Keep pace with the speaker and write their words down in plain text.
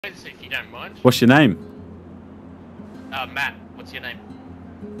If you don't mind. What's your name? Matt. What's your name?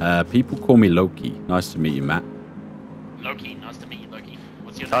 People call me Loki. Nice to meet you, Matt. Loki. Nice to meet you, Loki.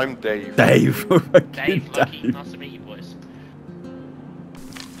 What's your I'm name? Dave. Dave. Dave. Loki. Nice to meet you, boys.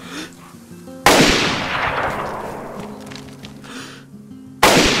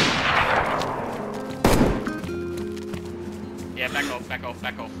 Yeah, back off, back off,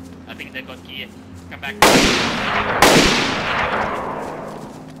 back off. I think they've got gear. Come back.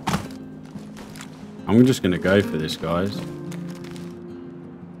 I'm just gonna go for this, guys.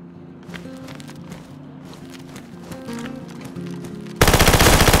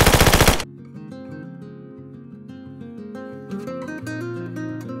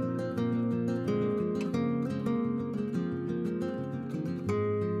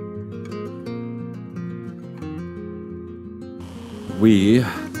 We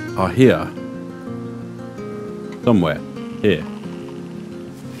are here. Somewhere. Here.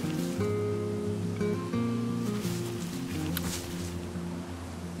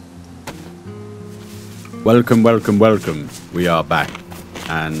 Welcome, welcome, welcome. We are back.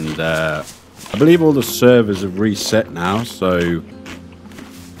 And I believe all the servers have reset now, so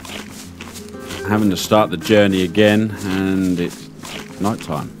having to start the journey again, and it's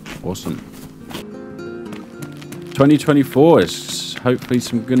nighttime. Awesome. 2024 is hopefully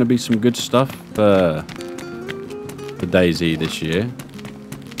going to be some good stuff for DayZ this year.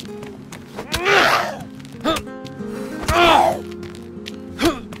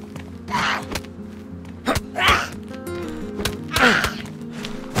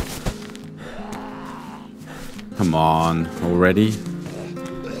 Come on, already?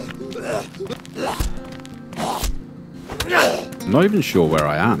 I'm not even sure where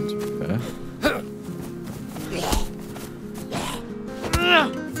I am, to be fair.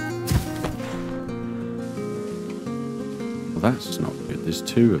 Well, that's not good. There's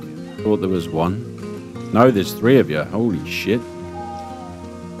two of you. I thought there was one. No, there's three of you. Holy shit.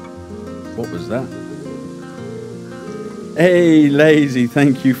 What was that? Hey, Lazy,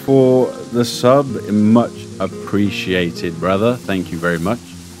 thank you for the sub. Much appreciated, brother. Thank you very much.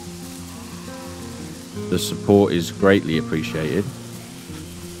 The support is greatly appreciated.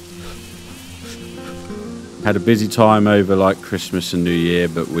 Had a busy time over like Christmas and New Year,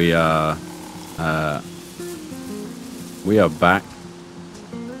 but we are back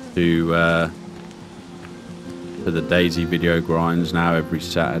to the DayZ video grinds now every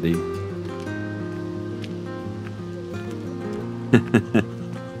Saturday.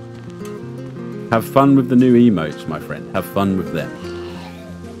 Have fun with the new emotes, my friend. Have fun with them.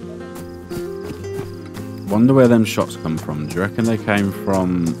 Wonder where them shots come from. Do you reckon they came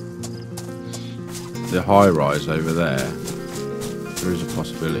from the high rise over there? There is a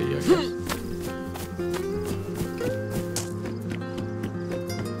possibility, I guess.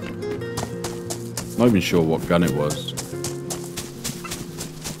 Not even sure what gun it was.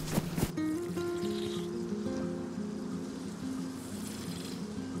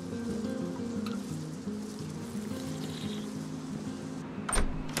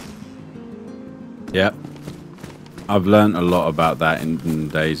 Yeah, I've learned a lot about that in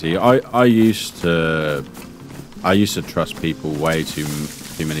DayZ. I used to trust people way too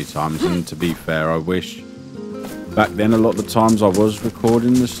many times, and to be fair, I wish back then a lot of the times I was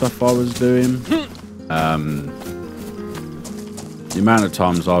recording the stuff I was doing. The amount of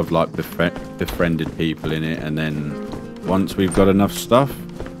times I've like befriended people in it, and then once we've got enough stuff,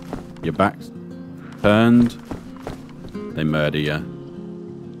 your back's turned, they murder you,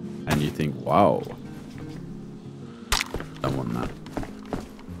 and you think, wow. Don't want that.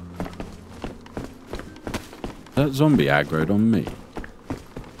 That zombie aggroed on me.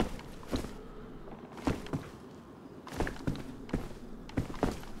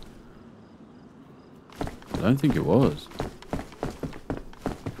 I don't think it was.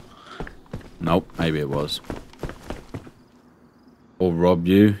 Nope, maybe it was. Or rob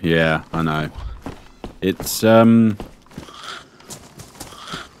you? Yeah, I know. It's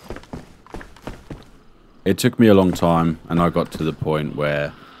it took me a long time, and I got to the point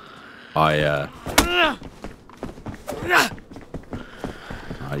where I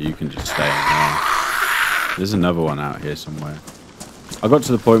oh, you can just stay in there. There's another one out here somewhere. I got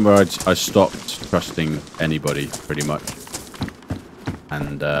to the point where I stopped trusting anybody, pretty much.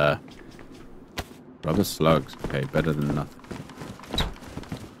 And rubber slugs. Okay, better than nothing.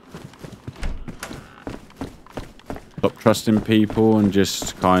 Stop trusting people and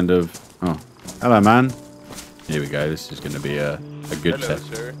just kind of... Oh, hello, man. Here we go. This is going to be a good Hello, set.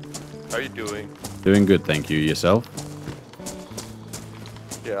 sir. How are you doing? Doing good, thank you. Yourself?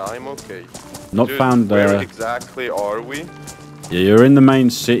 Yeah, I'm okay. Not Dude, found... where exactly are we? Yeah, you're in the main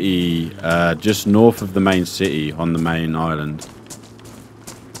city, just north of the main city on the main island.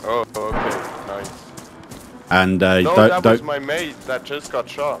 Oh, okay, nice. And no, that was my mate that just got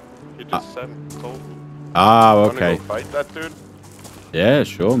shot. He just told me. Ah, okay. Wanna go fight that dude? Yeah,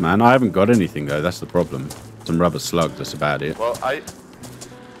 sure, man. I haven't got anything though. That's the problem. Some rubber slugs. That's about it. Well,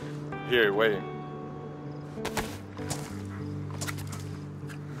 Here, wait.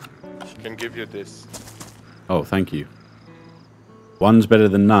 I can give you this. Oh, thank you. One's better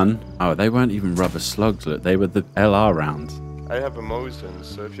than none. Oh, they weren't even rubber slugs. Look, they were the LR rounds. I have a Mosin,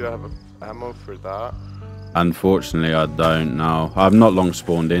 so if you have ammo for that. Unfortunately, I don't know. I've not long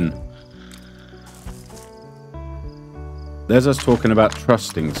spawned in. There's us talking about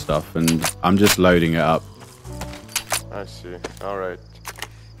trusting stuff, and I'm just loading it up. I see. All right.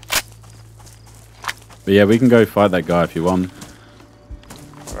 But yeah, we can go fight that guy if you want.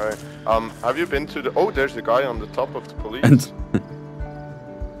 All right. Have you been to the? Oh, there's a guy on the top of the police. And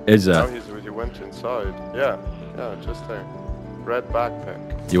is Now there? he went inside. Yeah, just there. Red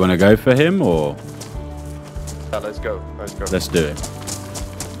backpack. You want to go for him or? Yeah, let's go. Let's go. Let's do it.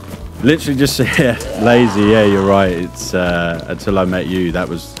 Literally just yeah, lazy. Yeah, you're right. It's until I met you. That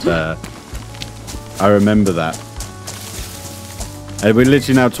was. I remember that. And we're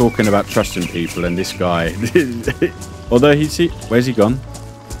literally now talking about trusting people, and this guy. Although where's he gone?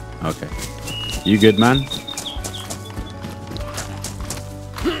 Okay. You good, man?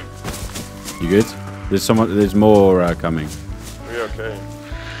 You good? There's more coming. Are you okay?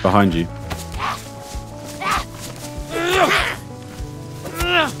 Behind you.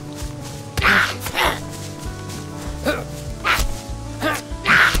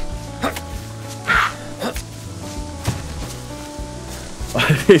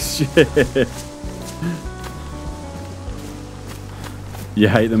 Shit. You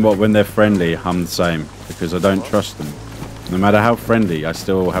hate them when they're friendly. I'm the same because I don't trust them. No matter how friendly, I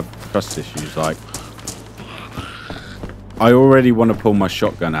still have trust issues. Like I already want to pull my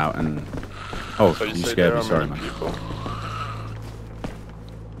shotgun out and oh, So you scared me. Sorry, man. People.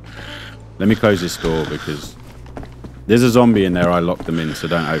 Let me close this door because there's a zombie in there. I locked them in, so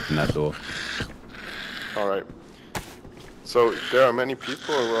don't open that door. All right. So there are many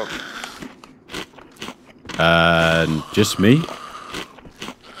people or what? Just me.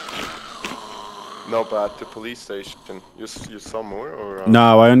 No, but at the police station, you saw more or?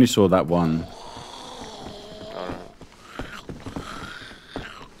 No, I only saw that one. Alright.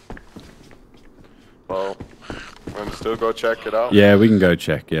 Well, I'm still go check it out. Yeah, we can go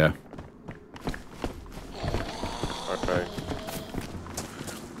check. Yeah. Okay.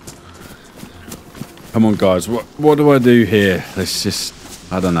 Come on, guys. What do I do here? Let's just.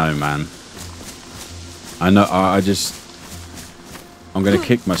 I don't know, man. I know. I'm gonna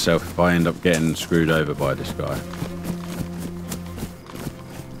kick myself if I end up getting screwed over by this guy.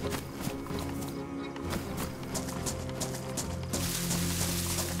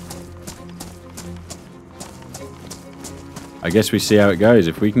 I guess we see how it goes.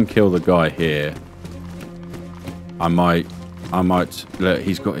 If we can kill the guy here, I might. Look,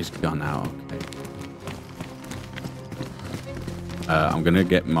 he's got his gun out. Okay. I'm gonna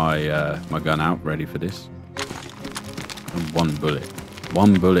get my my gun out, ready for this. And one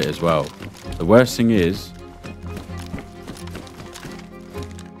bullet as well. The worst thing is,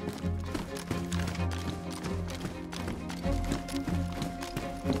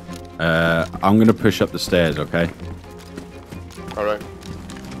 I'm gonna push up the stairs. Okay. All right.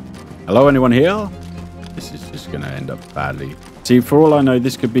 Hello, anyone here? This is just gonna end up badly. See, for all I know,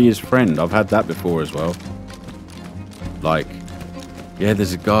 this could be his friend. I've had that before as well. Like, yeah,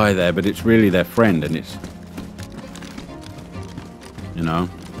 there's a guy there, but it's really their friend, and it's, you know.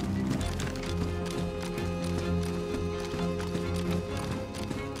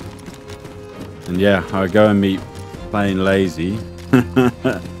 And yeah, I go and meet playing lazy.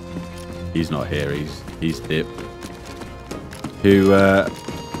 He's not here. He's dipped. Who,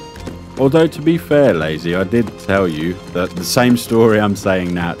 although to be fair, lazy, I did tell you that the same story I'm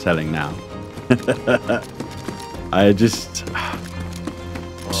telling now. I just.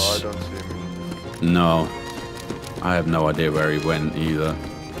 Oh, I don't see him. No, I have no idea where he went either.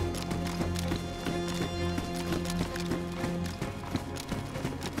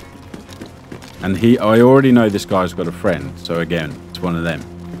 And I already know this guy's got a friend, so again, it's one of them.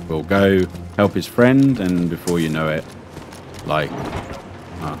 We'll go help his friend, and before you know it, like,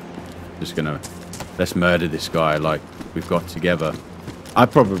 just gonna, let's murder this guy like we've got together. I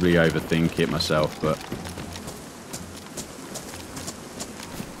probably overthink it myself, but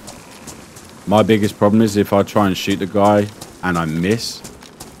my biggest problem is if I try and shoot the guy and I miss,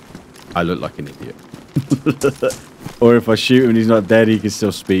 I look like an idiot. Or if I shoot him and he's not dead, he can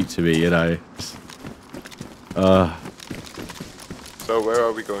still speak to me, you know. So where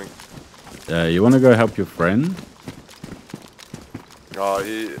are we going? You want to go help your friend? Oh,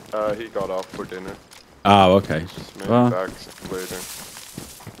 he got off for dinner. Oh, okay. Just maybe Well, back later.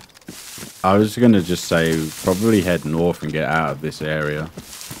 I was going to just say probably head north and get out of this area.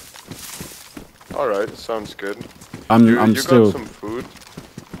 Alright, sounds good. I'm You still... got some food?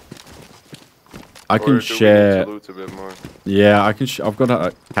 I Or can do share... we need to loot a bit more? Yeah, I can. I've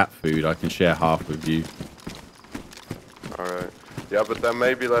got cat food. I can share half with you. Alright. Yeah, but then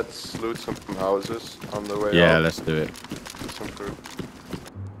maybe let's loot some houses on the way Yeah, out. let's do it. Get some food.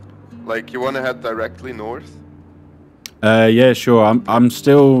 Like, you want to head directly north? Yeah, sure. I'm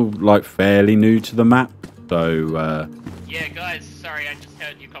still like fairly new to the map, so Yeah, guys, sorry, I just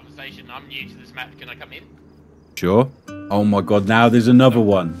heard your conversation. I'm new to this map. Can I come in? sure. Oh my God! Now there's another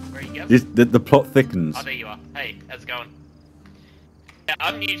one. Where you go? The plot thickens. Oh, there you are. Hey, how's it going? Yeah,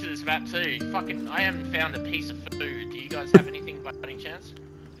 I'm new to this map too. Fucking, I haven't found a piece of food. Do you guys have anything by any chance?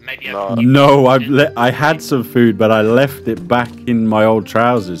 Maybe I can give No, you I had some food, but I left it back in my old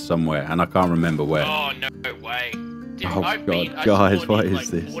trousers somewhere, and I can't remember where. Oh, no way. Dude, Oh, I've God, been, guys, I what in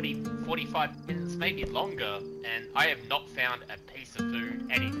is like this? 45 minutes, maybe longer, and I have not found a piece of food,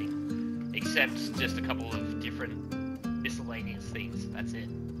 anything, except just a couple of different miscellaneous things. That's it.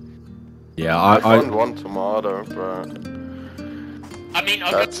 Yeah, I found one tomato, but... I mean,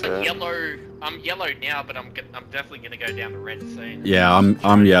 I've That's got it. yellow. I'm yellow now, but I'm definitely gonna go down the red soon. Yeah,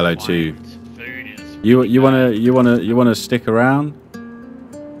 I'm yellow too. Food is You wanna stick around?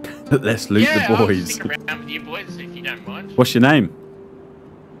 Let's loot yeah, the I'll boys. stick around with you boys if you don't mind. What's your name?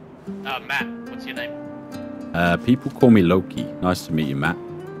 Matt, what's your name? People call me Loki. Nice to meet you, Matt.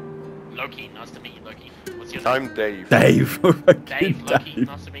 Loki, nice to meet you, Loki. What's your name? I'm Dave. Dave. Dave, Loki,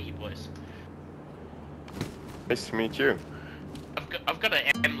 nice to meet you, boys. Nice to meet you. I've got an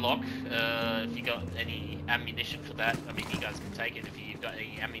M-lock, if you got any ammunition for that. I mean, you guys can take it if you've got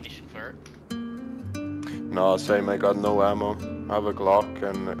any ammunition for it. No, same, I got no ammo. I have a Glock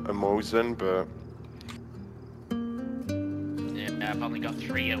and a Mosin, but... Yeah, I've only got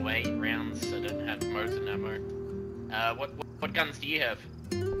 308 rounds, so I don't have Mosin ammo. What guns do you have?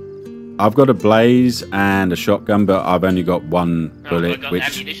 I've got a blaze and a shotgun, but I've only got one bullet, I've got which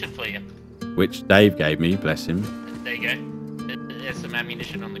ammunition for you. which Dave gave me. Bless him. There you go. There's some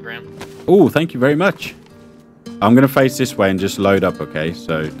ammunition on the ground. Oh, thank you very much. I'm gonna face this way and just load up, okay?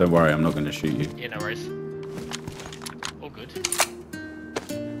 So don't worry, I'm not gonna shoot you. Yeah, no worries. All good.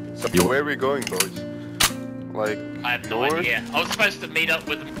 So where are we going, boys? Like, I have no north? idea. I was supposed to meet up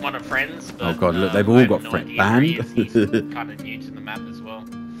with one of friends, but Oh God, look, they've I all have got no friend idea where he banned. is. He's kind of new to the map as well.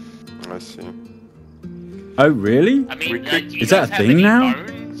 I see. Oh really? I mean, We could- do you Is that guys a have thing any now?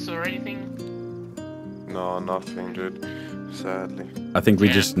 bones or anything? No, nothing, dude. Sadly. I think we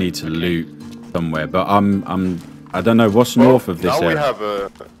Yeah, just need to okay. loot somewhere, but I don't know what's north of this now area.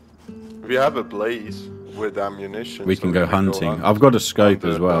 we have a blaze with ammunition. We so can go hunting. hunt I've got a scope on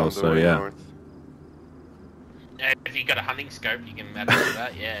as the- well, on the so way yeah. north. If you got a hunting scope, you can add it to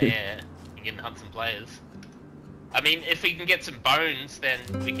that. Yeah. You can hunt some players. I mean, if we can get some bones, then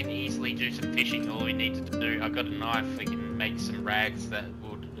we can easily do some fishing. All we need to do, I've got a knife. We can make some rags that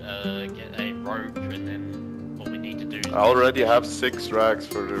would get a rope, and then all we need to do is... I already have 6 rags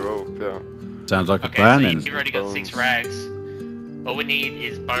for the rope, yeah. Sounds like a Okay, plan so then. you've already got 6 Bones. rags. All we need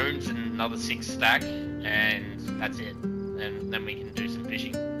is bones and another 6 stack, and that's it. And then we can do some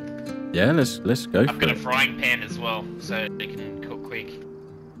fishing. Yeah, let's go I've for got a it. frying pan as well, so we can cook quick.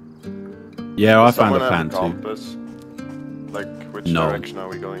 Yeah, I Does found someone a have plan too. compass? Like, which No. direction are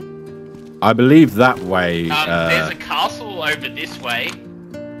we going? I believe that way. There's a castle over this way.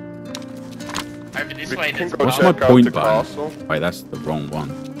 Over this We way, can there's a go What's castle. my check out point the button? castle. Wait, that's the wrong one.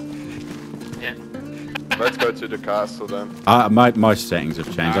 Yeah. Let's go to the castle then. My settings have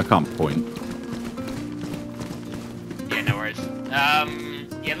changed. I can't point. Yeah, no worries.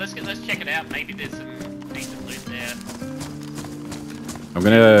 Yeah, let's check it out. Maybe there's some decent loot there. I'm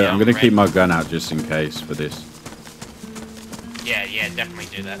gonna Yeah, keep right. my gun out just in case for this. Yeah, definitely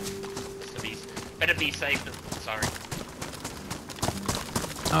do that. Better be safe than sorry.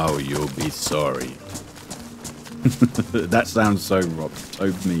 Oh, you'll be sorry. That sounds so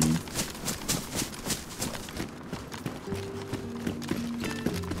mean.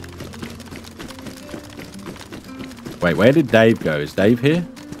 Wait, where did Dave go? Is Dave here?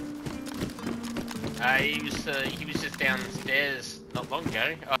 He was just downstairs not long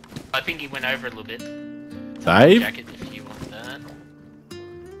ago. I think he went over a little bit. Dave? Jacket if you want that.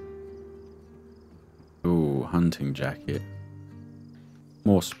 Ooh, hunting jacket.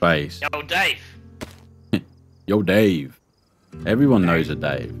 More space. Yo, Dave. Yo, Dave. Everyone knows a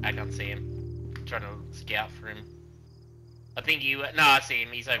Dave. I can't see him. I'm trying to scout for him. I think you... No, I see him.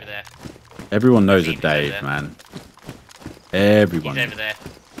 He's over there. Everyone knows a Dave, man. Everyone. He's over there.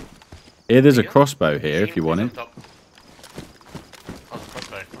 Here, there's a crossbow here if you want it. Oh,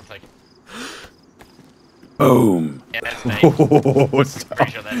 crossbow. I'll take it. Boom. Yeah, that's Dave.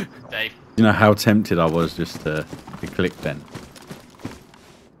 Pretty sure that's Dave. You know how tempted I was just to click then.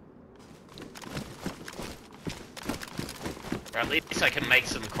 Or at least I can make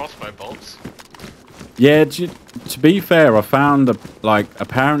some crossbow bolts. Yeah, to be fair, I found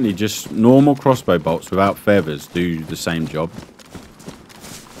apparently just normal crossbow bolts without feathers do the same job.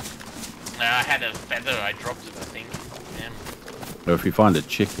 I had a feather, I dropped it, I think. Yeah. Or if you find a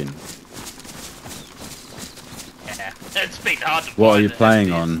chicken. Yeah, it's been hard to find. What are you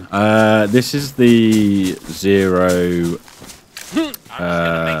playing on? This is the Zero... I'm just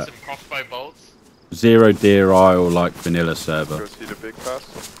gonna make some crossbow bolts. Zero Deer Isle, like, vanilla server. Go see the big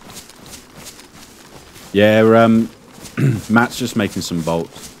castle. Yeah, Matt's just making some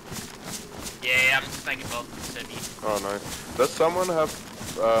bolts. Yeah, I'm just making bolts. Oh, nice. Does someone have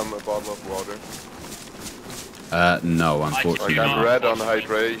a bottle of water? No, Like, unfortunately. I'm red on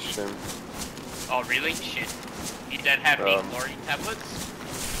hydration. Oh, really? Shit. You don't have any chlorine tablets?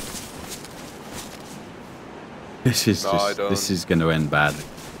 This is this is going to end badly.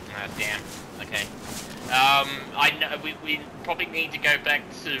 Ah, damn. Okay. I know we probably need to go back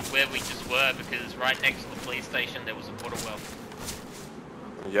to where we just were because right next to the police station there was a water well.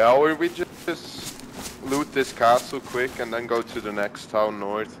 Yeah, or we just loot this castle quick and then go to the next town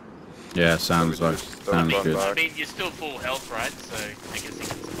north. Yeah, sounds good. I mean, you're still full health, right? So I guess you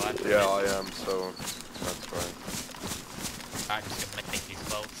can survive. Yeah, I am. So that's fine. I'm just gonna make these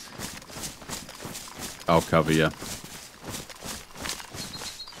bolts. I'll cover you.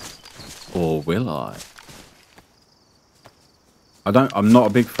 Or will I? I'm not a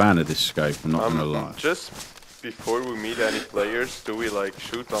big fan of this scope, I'm not gonna lie. Just before we meet any players, do we like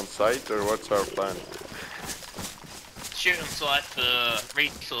shoot on sight or what's our plan? Shoot on sight for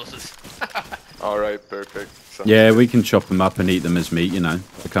resources. Alright, perfect. Sounds Yeah, good. we can chop them up and eat them as meat, you know,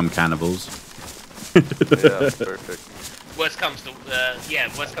 become cannibals. Yeah, perfect. Worst comes to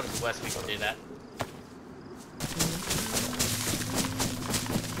worst comes to worst, we can do that.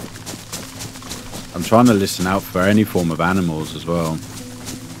 I'm trying to listen out for any form of animals as well.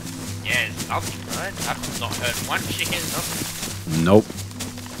 Yeah, it's nothing, right? I've not heard one chicken, nothing. Nope.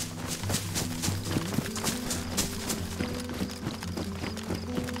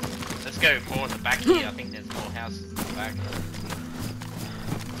 Let's go more in the back here. I think there's more houses in the back.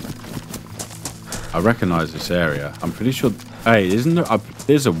 I recognise this area. I'm pretty sure... Hey, isn't there...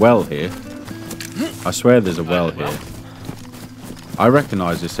 there's a well here. I swear there's a well here. I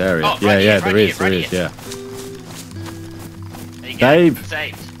recognise this area. Oh, yeah, right yeah, here, there is, right yeah. There you go. Dave!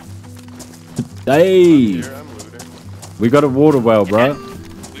 Saved. Dave! Here, I'm looting. We got a water well, bro.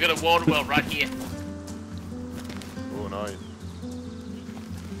 We got a water well right here. Oh, nice.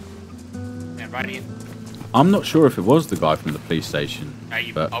 Yeah, right here. I'm not sure if it was the guy from the police station.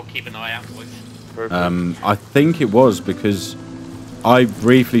 But, I'll keep an eye out, boys. Perfect. I think it was because I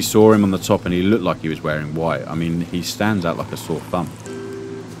briefly saw him on the top and he looked like he was wearing white. I mean, he stands out like a sore thumb.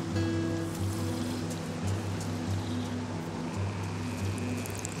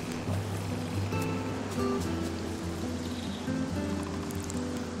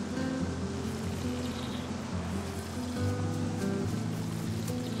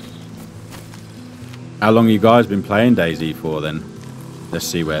 How long you guys been playing DayZ for then? Let's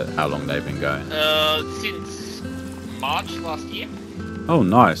see how long they've been going. Since March last year. Oh,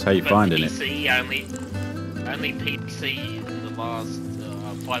 nice. How you But finding PC, only PC in the last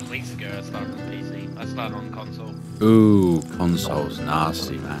 5 weeks ago I started on PC. I started on console. it? Ooh, console's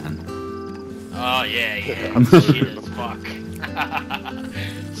nasty, man. Oh yeah, yeah. Shit as fuck.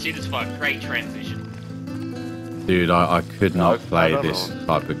 Shit as fuck. Great transition. Dude, I could not I play don't this know.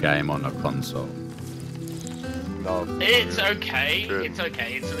 type of game on a console. No. It's okay. True. It's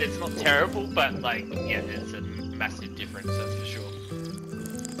okay. It's not terrible, but like yeah, there's a massive difference, that's for sure.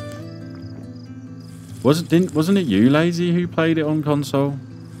 Wasn't it you, Lazy, who played it on console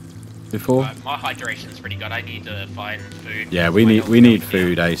before? My hydration's pretty good. I need to find food. Yeah, we need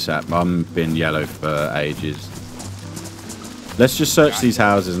food ASAP. I've been yellow for ages. Let's just search these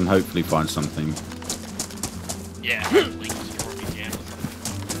houses and hopefully find something. Yeah, hopefully strawberry jam or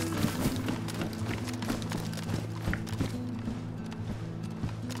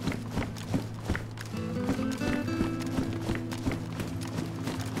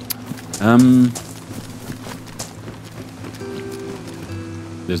something.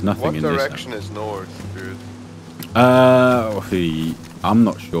 There's nothing What in this. direction is north, dude? I'm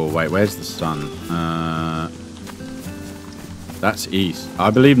not sure. Wait, where's the sun? That's east. I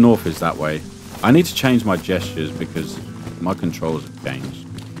believe north is that way. I need to change my gestures because my controls have changed.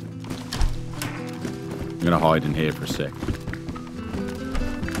 I'm going to hide in here for a sec.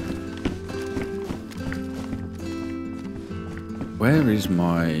 Where is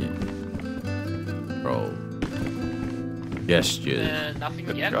my control? Gestures.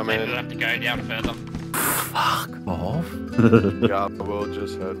 Nothing yet. Maybe we'll have to go down further. Fuck off. Yeah, we'll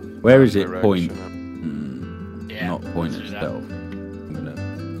just head. Where is it? direction. Point. Yeah, Not point let's do that. itself. I'm gonna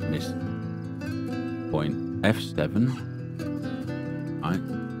miss point. F7. Right.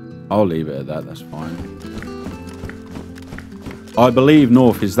 I'll leave it at that. That's fine. I believe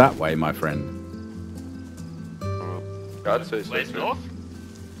north is that way, my friend. God says Where's north?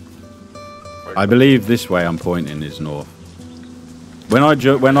 I believe this way I'm pointing is north. When I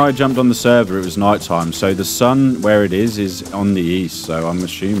jumped on the server, it was night time, so the sun where it is on the east. So I'm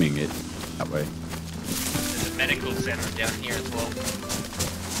assuming it's that way. There's a medical center down here as well.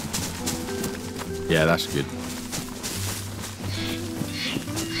 Yeah, that's good.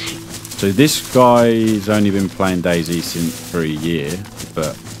 So this guy's only been playing DayZ for a year,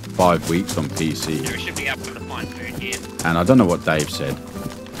 but 5 weeks on PC. Yeah, we should be able to find food here. And I don't know what Dave said.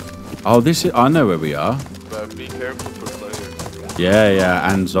 Oh, I know where we are. But be careful for players.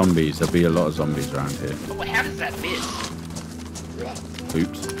 Yeah, and zombies. There'll be a lot of zombies around here. Oh, how does that miss?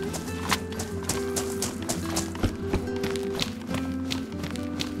 Oops.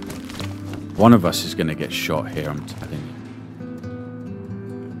 One of us is going to get shot here, I'm telling you.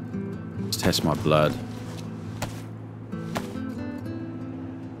 Let's test my blood.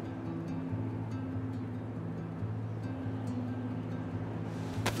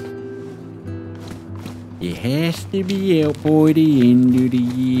 It has to be out by the end of the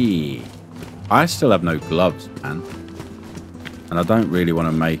year. I still have no gloves, man. And I don't really want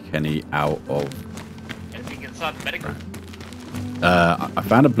to make any out of... Anything inside the medical? I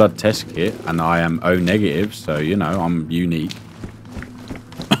found a blood test kit, and I am O negative, so, you know, I'm unique.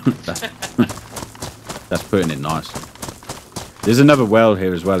 That's putting it nice. There's another well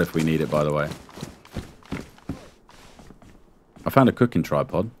here as well if we need it, by the way. I found a cooking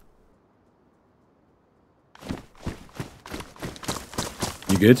tripod.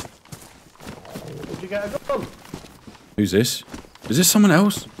 You good? Did you get a gun? Who's this? Is this someone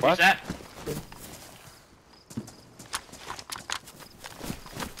else? What's that?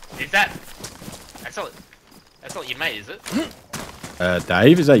 Is that? That's not your mate, is it?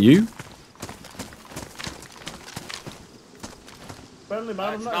 Dave, is that you? Friendly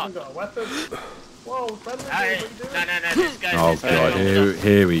man, I've not even got a weapon. Whoa, friendly man, what are you doing? No, this guy. Oh god,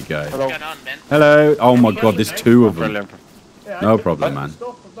 here we go. What's going on, man? Hello. Oh my god, there's two of them. Yeah, No I problem, got man.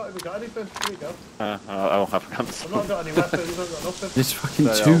 Stuff. I've not even got anything. Here you go. I don't have guns. I've not got any weapons, I've got nothing. There's fucking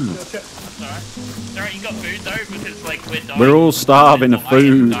Yo, two. check. That's alright. It's alright, you got food though, because like we're dying. We're all starving of I am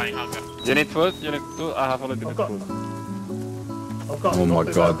food. dying hunger. You need food? You need food? I have already I've food. got Oh my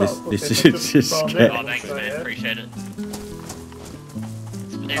nothing, god, I've got this fucking is just prawn scary. Oh, eggs, thanks, so, man. yeah. Appreciate it.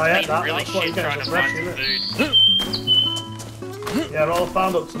 It's I ate been that, really that's what shit you get trying to for find bread, some food. Yeah, all I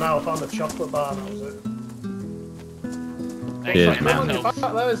found up to now, I found a chocolate bar, and that was it. Thanks, Cheers, man. man. On your Helps.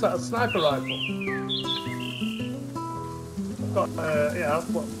 back there, is that a sniper rifle? I've got, yeah,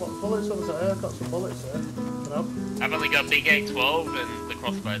 what bullets was there? I've got some bullets there. You know? I've only got big 812 and the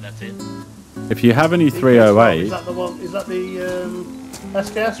crossbow, that's it. If you have any Is 308, that the one, is that the,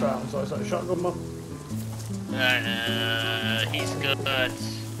 SKS rounds, or is that a shotgun one? He's got...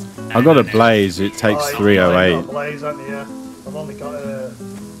 I got a blaze. It takes Oh, you've got 308. a blaze, haven't you? Yeah. I've only got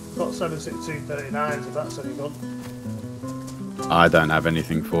 7.6239, if that's any good. I don't have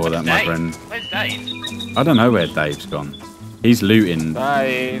anything for that, my Dave? friend. Where's Dave? I don't know where Dave's gone. He's looting.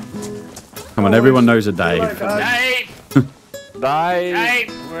 Dave! Come on, everyone knows a See you later, Dave. guys. Dave! Dave!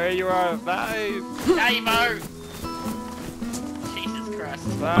 Dave! Where you are? Dave! Dave-o! Jesus Christ.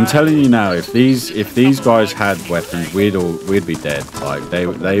 I'm telling you now, if these guys had weapons, we'd be dead. Like they'd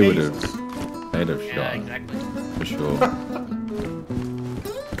have Yeah, shot exactly. for sure.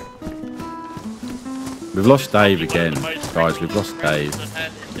 We've lost Dave again, guys. We've lost Dave. I've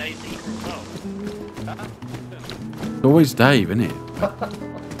had in DayZ for a while. It's always Dave, isn't it?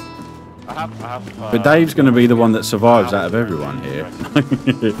 I have But Dave's going to be the one that survives out of everyone here.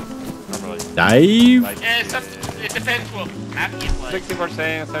 Dave? Yeah, it depends what map you play.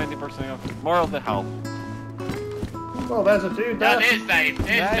 60%, 70% of more of the health. Oh, there's a dude No, there. there's Dave.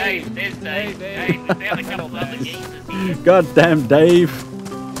 There's Dave. There's Dave. Dave. We found a couple of other geezers here. Goddamn Dave!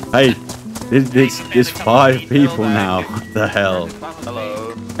 Hey, there's 5 people now. What the hell?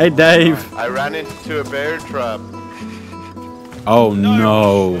 Hello. Hey Dave! I ran into a bear trap. Oh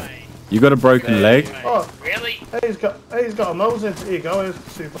no! You got a broken leg? Oh, Really? he's got a Mosin. Here you go.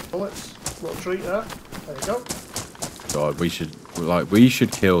 Here's 2 bullets. Little treat there. There you go. God, we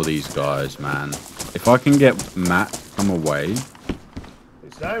should kill these guys, man. If I can get Matt to come away.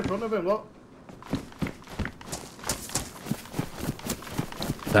 It's there in front of him. Look.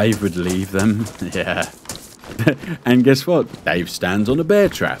 Dave would leave them. Yeah. And guess what? Dave stands on a bear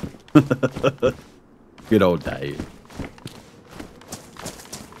trap. Good old Dave.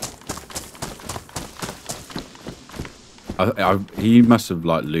 He must have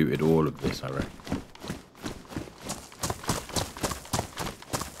like looted all of this, I reckon.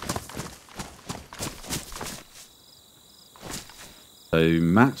 So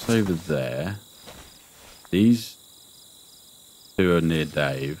Matt's over there. These two are near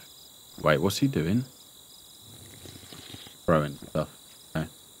Dave. Wait, what's he doing? Throwing stuff. Okay.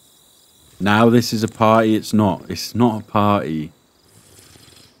 Now this is a party. It's not. It's not a party.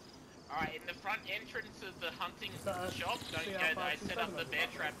 Alright, in the front entrance of the hunting shop, don't go there. I set up the bear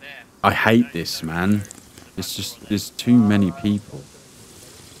trap there. I hate this, man. It's just, there's too many people.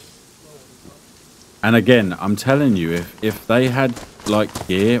 And again, I'm telling you, if they had like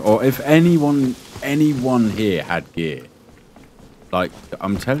gear, or if anyone here had gear, like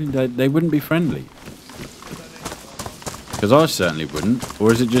I'm telling you, they wouldn't be friendly. Because I certainly wouldn't.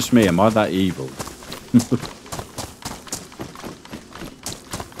 Or is it just me? Am I that evil?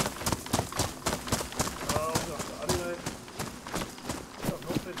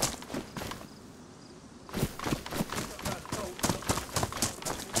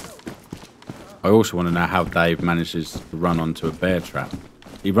 I also want to know how Dave manages to run onto a bear trap.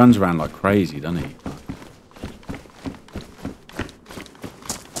 He runs around like crazy, doesn't he?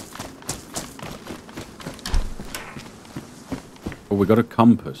 Oh, we got a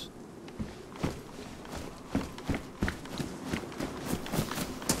compass.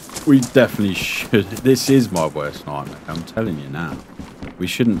 We definitely should. This is my worst nightmare, I'm telling you now. We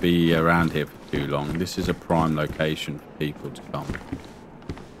shouldn't be around here for too long. This is a prime location for people to come.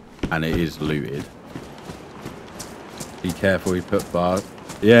 And it is looted. Be careful, he put bars.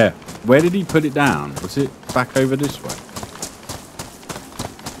 Yeah. Where did he put it down? Was it back over this way?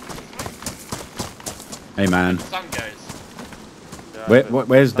 Hey, man. Sun goes. Yeah,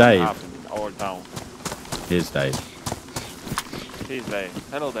 Where's Dave? Or down. Here's Dave. Here's Dave.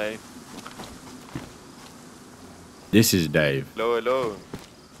 Hello, Dave. This is Dave. Hello, hello.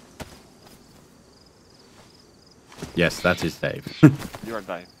 Yes, that is Dave. You are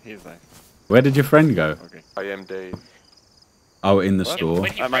Dave. He's Dave. Where did your friend go? Okay. I am Dave. Oh, in the What? store.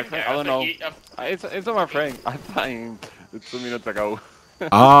 When you My friend friend, go, I don't know. thought you- It's not my friend. I find it 2 minutes ago.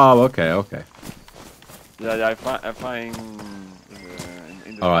 Oh, okay, okay. Yeah, I find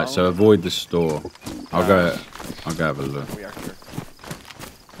in the All right, town. so avoid the store. I'll go have a look. We are here.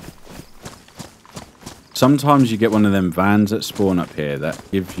 Sometimes you get one of them vans that spawn up here that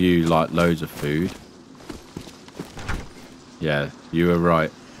give you like loads of food. Yeah, you were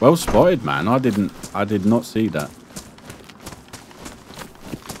right. Well spotted, man. I did not see that.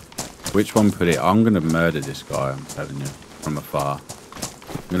 Which one put it? I'm gonna murder this guy, I'm telling you, from afar.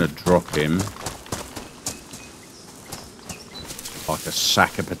 I'm gonna drop him like a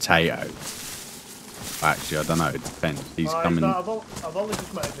sack of potato. Actually, I don't know, it depends. He's coming. I've only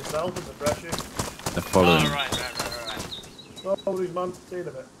just met him myself as a freshie. They're following. Oh, right. Oh, these man, see you in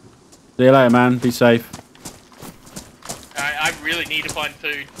a bit. See you later, man. Be safe. I really need to find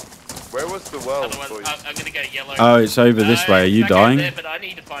food. Where was the well, Otherwise, boys? I'm gonna go yellow. Oh, it's over this way. Are you back over dying? There, but I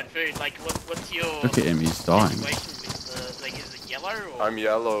need to find food. Like, what's your Look at him, he's dying. situation with the, like, is it yellow or? I'm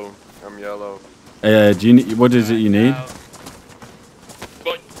yellow. I'm yellow. Do you need? What is it you need?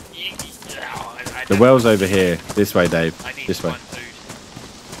 But I The well's over here. This way, Dave. I need This to way. find food.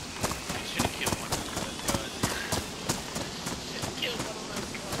 I should have killed one of those guys. Should have killed one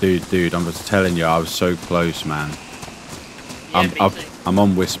of those guys. Dude, I'm just telling you, I was so close, man. Yeah, me too. I'm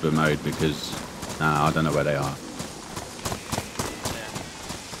on whisper mode because I don't know where they are. Yeah.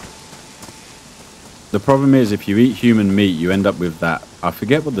 The problem is, if you eat human meat, you end up with that. I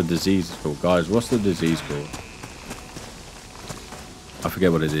forget what the disease is called, guys. What's the disease called? I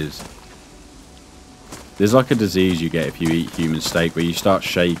forget what it is. There's like a disease you get if you eat human steak where you start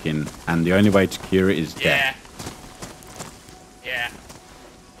shaking, and the only way to cure it is death. Yeah.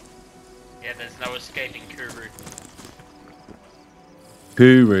 Yeah, there's no escaping Kuru.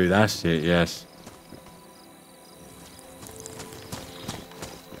 Kuru, that's it, yes.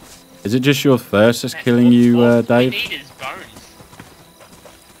 Is it just your thirst that's killing you, All Dave? we need is bones.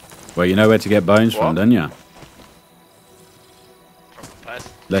 Well, you know where to get bones from, What? don't you? From the first.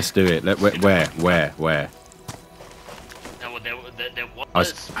 Let's do it. Where? No, well,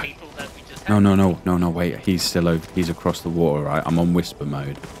 those people that we just had? No, wait. He's still over. He's across the water, right? I'm on whisper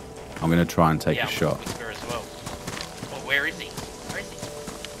mode. I'm going to try and take a shot. Whisper as well. Well, where is he? Where is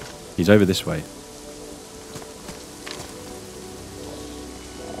he? He's over this way.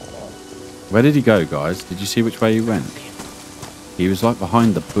 Where did he go, guys? Did you see which way he went? He was like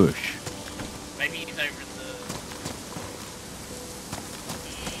behind the bush. Maybe he's over the...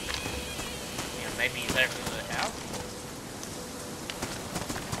 Yeah, maybe he's over the house?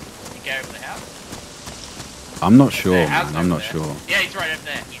 Did he go over the house? I'm not sure, man. I'm not sure. Yeah, he's right over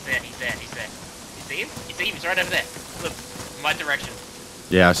there. He's there. You see him? You see him? He's right over there. Look, my direction.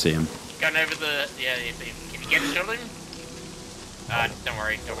 Yeah, I see him. Going over the... Yeah, you see him. Can you get a shot of him? Don't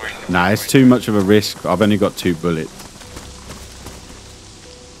worry. Nah, it's too much of a risk. I've only got 2 bullets.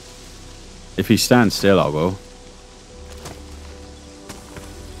 If he stands still, I will.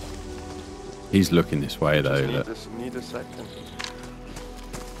 He's looking this way, though. Look. Need a second.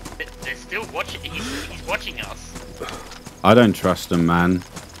 They're still watching. He's watching us. I don't trust him, man.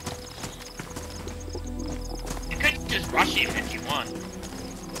 You could just rush him if you want.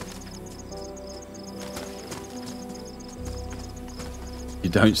 You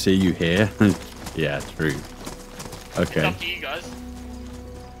don't see you here? Yeah, true. Okay. It's up to you guys.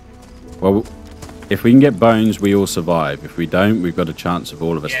 Well, if we can get bones, we all survive. If we don't, we've got a chance of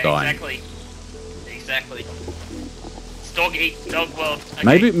all of us dying. Exactly. It's dog eat dog world.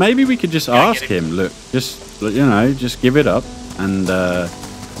 Okay. Maybe we could just ask him. Look, just just give it up, and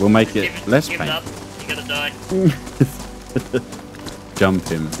we'll make it less painful. Give it up. You're gonna die. Jump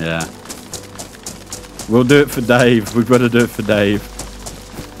him. Yeah. We'll do it for Dave. We've got to do it for Dave.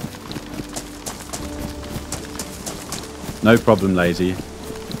 No problem, lazy.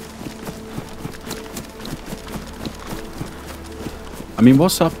 I mean,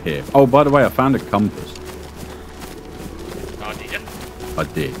 what's up here? Oh, by the way, I found a compass. Oh, did you? I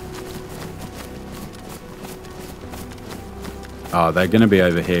did. Oh, they're going to be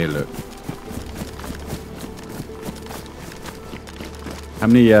over here, look. How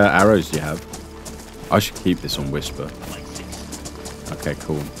many arrows do you have? I should keep this on whisper. Like 6. Okay,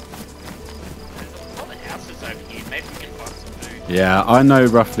 cool. There's a lot of houses over here. Maybe we can find some food. Yeah, I know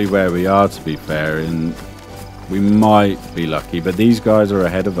roughly where we are, to be fair, and we might be lucky, but these guys are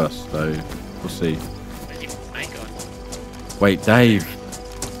ahead of us, so we'll see. Where's your mate gone? Wait, Dave.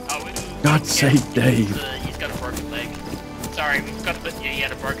 Oh, God's sake, Dave. He's got a broken leg. Sorry, we forgot to put he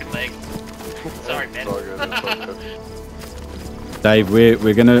had a broken leg. Sorry, man. It's all good, it's all good. Dave,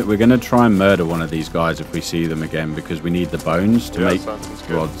 we're gonna try and murder one of these guys if we see them again, because we need the bones to make sounds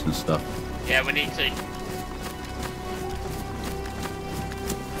good. rods and stuff. Yeah, we need to.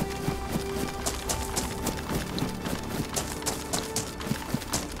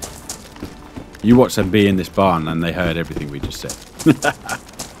 You watch them be in this barn and they heard everything we just said.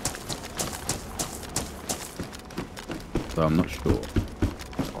 So I'm not sure.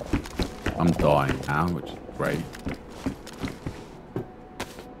 I'm dying now, which is great.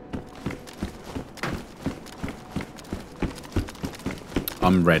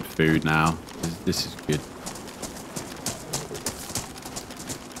 I'm red food now. This is good.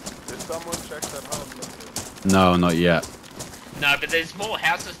 Did someone check that house? No, not yet. No, but there's more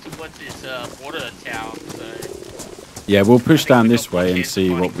houses towards this water tower, so... Yeah, we'll push down we've this got more way and chance of see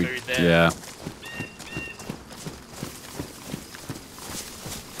what finding we... food there. Yeah.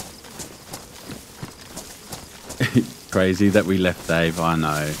 Crazy that we left Dave, I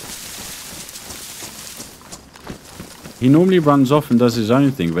know. He normally runs off and does his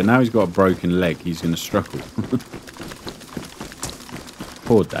own thing, but now he's got a broken leg, he's going to struggle.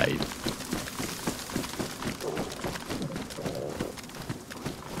 Poor Dave.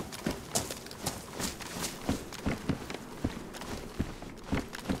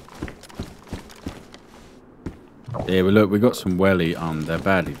 Yeah, well, look, we got some welly on. They're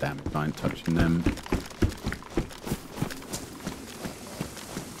badly damaged. I ain't touching them.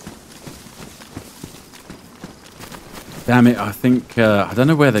 Damn it, I think... I don't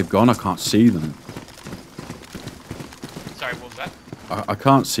know where they've gone. I can't see them. Sorry, what was that? I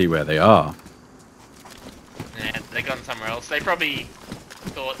can't see where they are. Yeah, they've gone somewhere else. They probably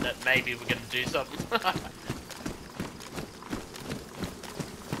thought that maybe we're going to do something.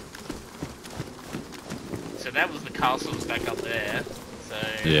 So that was the castles back up there. So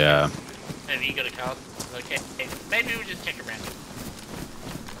Yeah. Have you got a castle? Okay, maybe we'll just check around.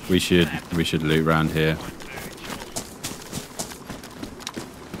 We should loot around here. Find food,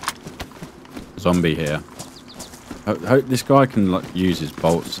 surely. Zombie here. Hope this guy can like use his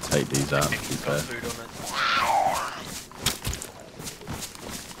bolts to take these out. To be He's got fair. food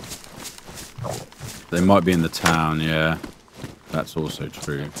on it. They might be in the town. Yeah. That's also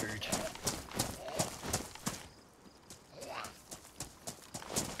true. Food.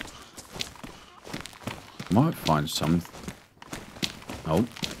 Might find some. Oh.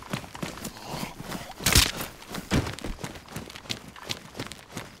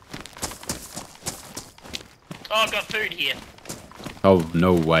 Oh, I got food here. Oh,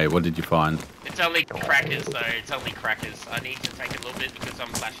 no way. What did you find? It's only crackers, though. It's only crackers. I need to take a little bit because I'm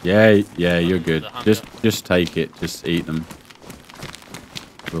flashing. Yeah, you're good. Just take it. Just eat them.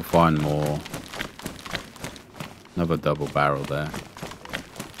 We'll find more. Another double barrel there.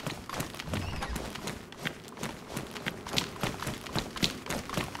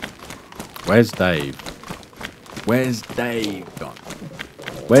 Where's Dave? Where's Dave gone?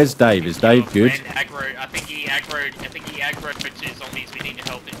 Where's Dave? Is Dave good? I think he aggroed for 2 zombies. We need to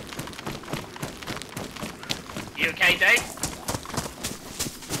help him. You okay, Dave?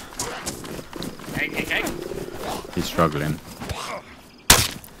 Okay. He's struggling.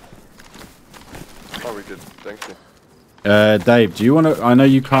 Oh, we did. Thank you. Dave, do you want to... I know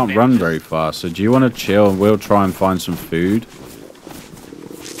you can't run very fast, so do you want to chill and we'll try and find some food?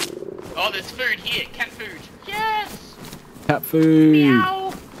 Oh, there's food here. Cat food. Yes! Cat food!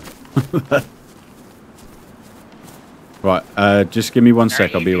 Meow! Right, just give me 1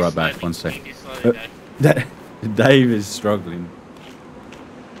 sec. I'll be Eat right slowly, back. 1 sec. eat slowly, Dave. Dave is struggling.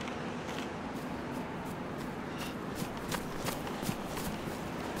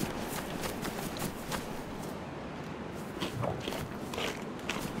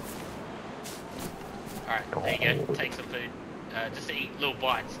 Alright, there you go. Take some food. Just eat little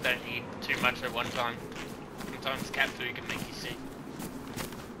bites. Don't eat too much at one time. Sometimes cat food can make you sick.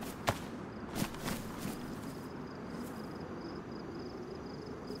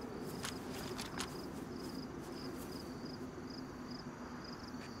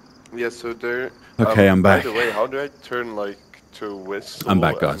 Yeah, so there... Okay, I'm back. By the way, how do I turn, like, to whistle? I'm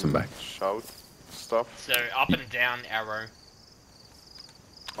back, guys, I'm and back. Shout stuff? So, up and down arrow.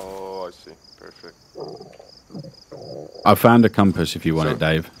 Oh, I see. Perfect. I found a compass if you want So- it,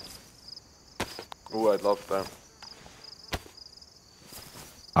 Dave. Oh, I'd love that.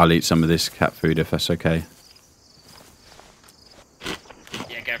 I'll eat some of this cat food if that's okay.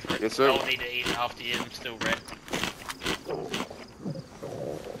 Yeah, go for it. Yes, sir. I'll need to eat after you. I'm still red.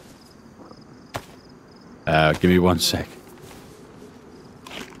 Give me 1 sec.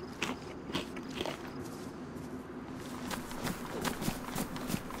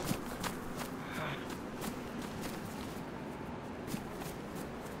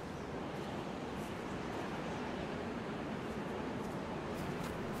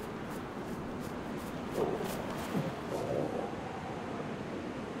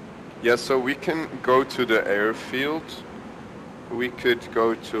 Yeah, so we can go to the airfield. We could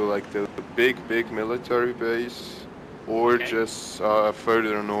go to like the big military base, or Okay. just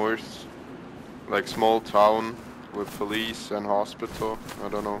further north, like small town with police and hospital. I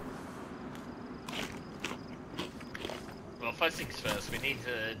don't know. Well, first things first, we need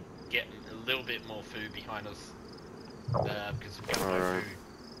to get a little bit more food behind us. Because we've got no Alright. food.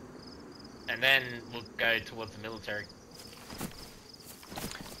 And then we'll go towards the military.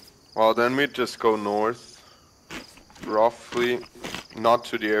 Well, then we just go north, roughly, not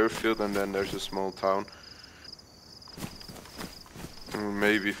to the airfield, and then there's a small town. And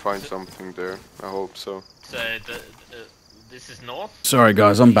maybe find something there. I hope so. So, this is north? Sorry,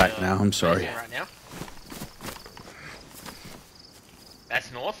 guys, I'm The, back now. I'm sorry. facing right now? That's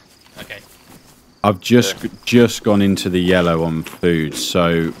north? Okay. I've just gone into the yellow on food,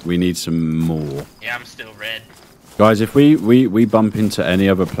 so we need some more. Yeah, I'm still red. Guys, if we bump into any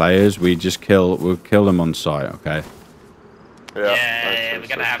other players, we'll kill them on sight, okay? Yeah, we're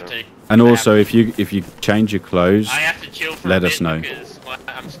gonna have to. And We're gonna also, have if you change your clothes, I have to chill for let a us bit know. because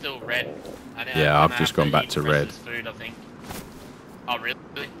I'm still red. Yeah, I've just gone back eat to the rest red. of this food, I think. Oh, really?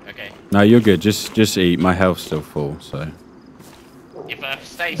 Okay. no, you're good. Just eat. My health's still full, so. If I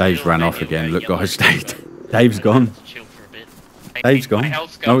stay Dave's still, ran then off it'll again. go Look, yellow, guys, but Dave's I'm gonna gone. have to chill for a bit. Dave's My gone.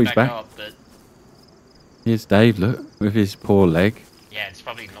 health's Oh, going he's back. Up, but Here's Dave. Look, with his poor leg. yeah, it's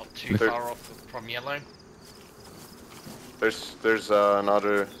probably not too There- far off from yellow. There's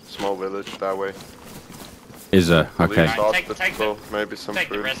another small village that way. Is a Police okay. Right, take hospital, maybe some Take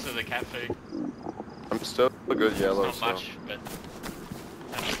the food. rest of the cat food. I'm still a good yellow, It's not so. much, but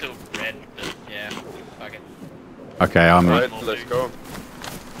I'm still red. But yeah, fuck it. Okay, I'm. Alright, More let's food. go.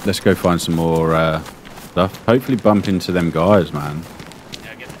 Let's go find some more stuff. Hopefully, bump into them guys, man.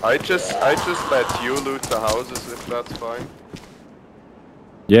 Yeah, I'll get this. I just let you loot the houses if that's fine.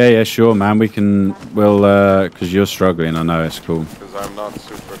 Yeah, sure, man. We'll, because you're struggling. I know it's cool. Because I'm not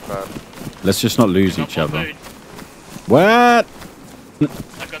super fat. Let's just not lose Got each more other. food. What?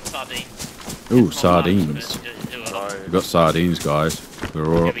 I got sardines. Ooh, It's not lunch, sardines. but it will. We've got sardines, guys.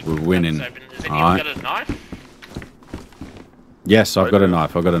 We're winning. Has anyone Alright. got a knife? Yes, I've got a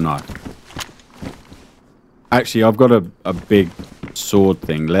knife. I've got a knife. Actually, I've got a big sword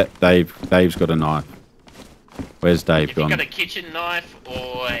thing. Let Dave. Dave's got a knife. Where's Dave If you've gone? got a kitchen knife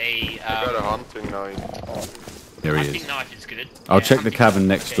or a I got a hunting knife. Here he hunting is. knife is good. I'll Yeah, check the hunting cabin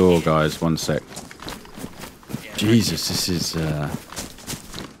knife, next okay, door, yeah. guys. One sec. Yeah, Jesus, this is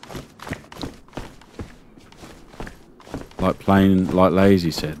like plain, like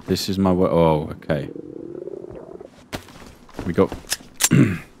Lazy said. This is my way. Oh, okay. We got.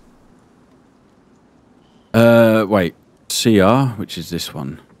 Wait. CR, which is this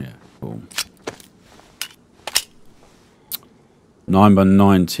one. Yeah, cool.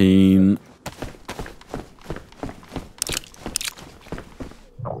 9x19.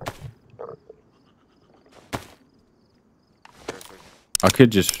 I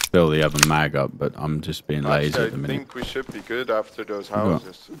could just fill the other mag up, but I'm just being lazy Actually, at the I minute. think we should be good after those got-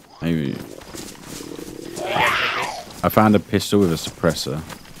 houses. Maybe. Yeah, check this. I found a pistol with a suppressor.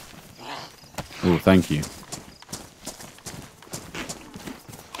 Oh, thank you.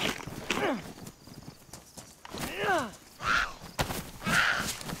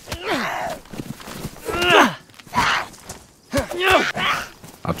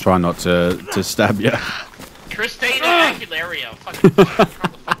 I'll try not to stab you. Christina Aguilera. Fucking calm the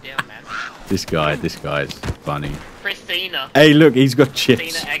fuck down, man. This guy's funny. Christina. Hey, look, he's got chips.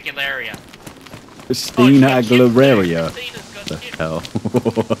 Christina Aguilera. Christina Oh, she's got chips Aguilera. too. Christina's got The chips. hell?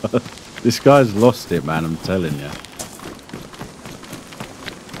 This guy's lost it, man. I'm telling you.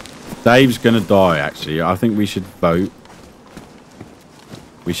 Dave's gonna die. Actually, I think we should vote.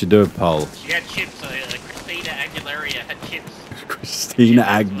 We should do a poll. She had chips. Christina Aguilera had chips. Christina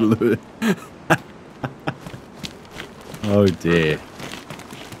Aguilera. Oh dear.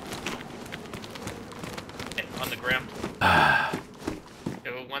 On the ground.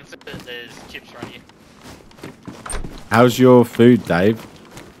 Once there's chips right here. How's your food, Dave?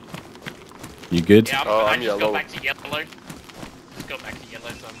 You good? Yeah, Oh, I I'm just yellow. got back to yellow. Just got back to yellow,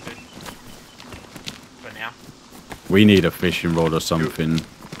 so I'm good. For now. We need a fishing rod or something,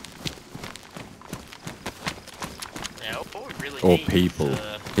 Yeah, all we really or need people.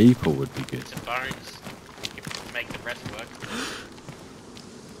 is People would be good. some bones. You can make the rest work.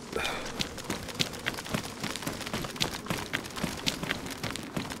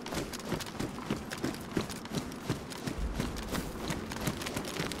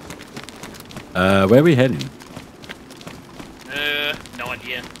 Where are we heading? No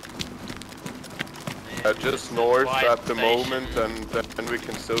idea. Just north Quiet at the station. moment, and then we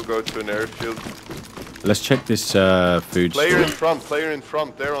can still go to an airfield. Let's check this food Player store. player in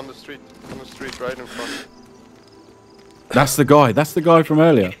front, there on the street, right in front. That's the guy. That's the guy from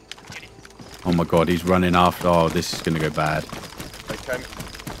earlier. Oh my god, he's running after. Oh, this is gonna go bad. I can't.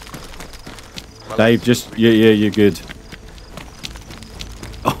 Dave, just yeah, you're good.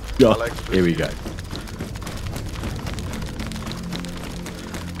 Oh god, here we go.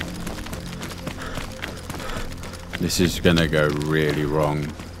 This is gonna go really wrong.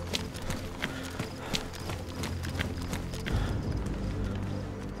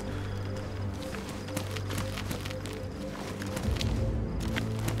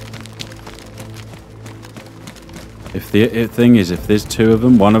 If the thing is, if there's two of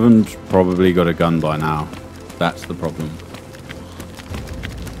them, one of them's probably got a gun by now. That's the problem.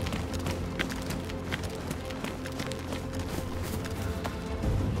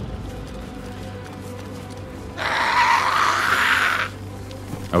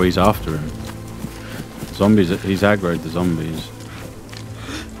 Oh, he's after him. Zombies, he's aggroed the zombies.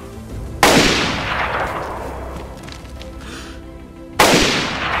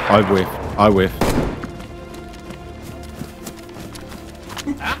 I whiffed.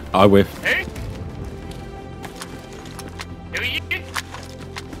 I whiffed. Who? Who are you?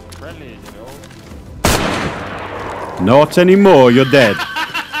 Friendly, you know. Not anymore, you're dead.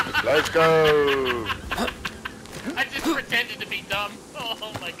 Let's go! I just pretended to be dumb.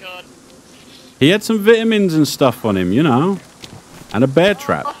 Oh my god. He had some vitamins and stuff on him, you know. And a bear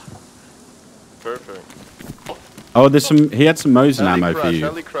trap. Perfect. Oh, there's some. He had some Mosin ammo for you.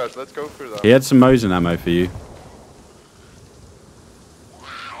 Heli crash, let's go for that. He had some Mosin ammo for you.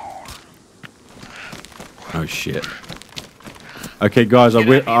 Oh shit. Okay, guys,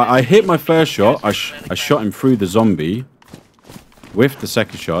 I hit my first shot. I shot him through the zombie. Whiffed the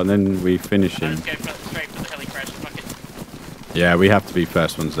second shot, and then we finish him. Let's go straight for the heli crash. Fuck it. Yeah, we have to be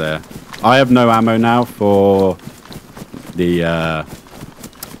first ones there. I have no ammo now for the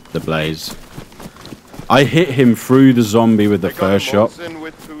blaze. I hit him through the zombie with the first shot. I got a Mosin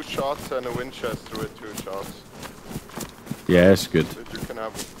with 2 shots and a Winchester with 2 shots. Yeah, it's good. That you can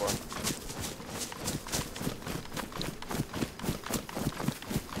have with fun.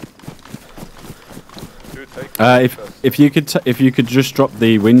 Dude, take the Winchester. If you could just drop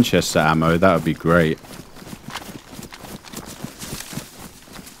the Winchester ammo, that would be great.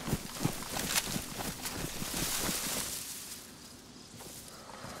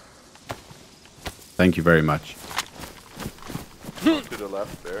 Thank you very much. To the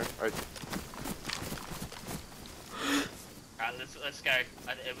left there. Alright, let's go.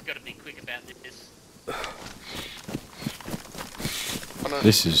 We've got to be quick about this.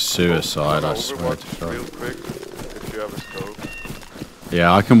 This is suicide, I swear Overwatch to God. real quick, if you have a scope.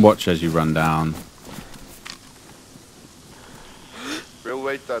 Yeah, I can watch as you run down. We'll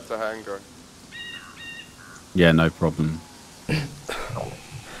wait at the hangar. Yeah, no problem.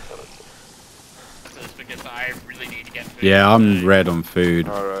 That's because I really need to get food. Yeah, I'm red on food.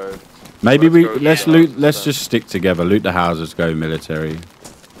 Alright. Maybe Let's go let's just stick together. Loot the houses, go military.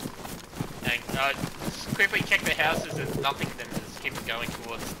 And just quickly check the houses. There's nothing. Then just keep going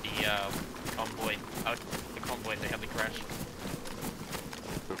towards the convoy. The convoy. They have the crash.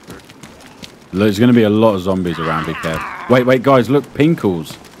 There's going to be a lot of zombies around. Be careful. Wait, guys, look,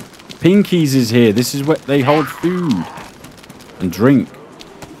 Pinkles. Pinkies is here. This is where they hold food and drink.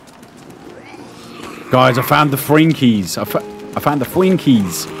 Guys, I found the Frinkies. I found the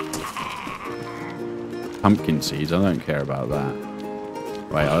Fwinkies. Pumpkin seeds. I don't care about that.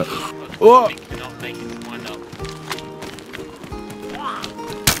 Wait, oh! Cannot make it to wind up.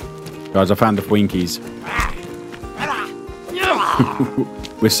 Guys, I found the Fwinkies.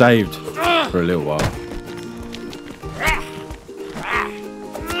 We're saved for a little while.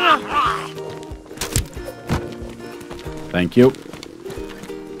 Thank you.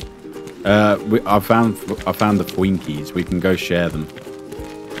 I found the Fwinkies. We can go share them.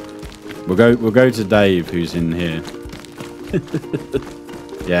 We'll go to Dave, who's in here.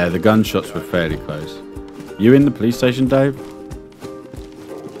 Yeah, the gunshots were fairly close. You in the police station, Dave?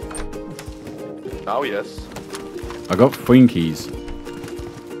 Now, yes. I got Fwinkies.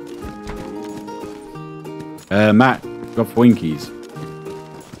 Matt, got Fwinkies.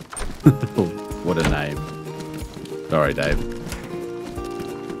 What a name. Sorry, Dave.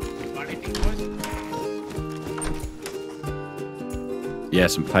 Yeah,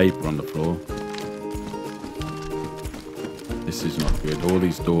 some paper on the floor. This is not good. All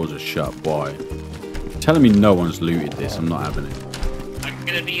these doors are shut. Why? You're telling me no one's looted this. I'm not having it. I'm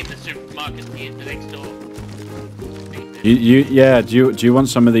gonna be in the supermarket near the next door. Yeah. Do you want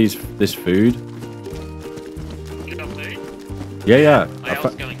some of this food? You got food? Yeah. My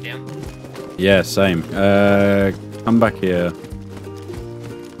health's going down. Yeah, same. Come back here.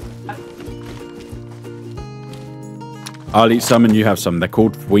 I'll eat some and you have some. They're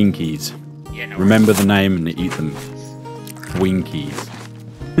called Fwinkies. Yeah, no Remember the name and eat them. Fwinkies.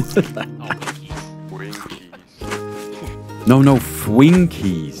 Winkies. No,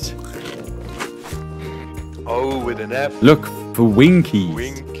 Fwinkies. Oh, with an F. Look, for Winkies.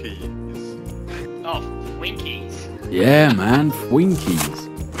 Winkies. Oh, Winkies. Yeah, man, Fwinkies.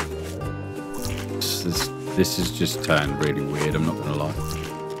 This has just turned really weird, I'm not gonna lie.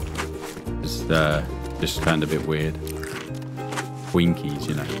 It's just turned a bit weird. Fwinkies,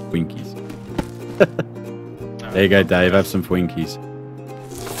 you know, Winkies. There you go, Dave, have some Fwinkies.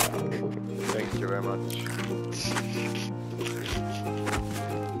 Thank you very much.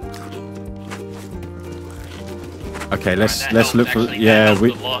 Okay, let's helped, look for actually. That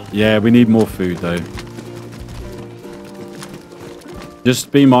helped a lot. we need more food though.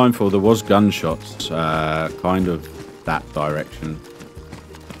 Just be mindful, there was gunshots, kind of that direction.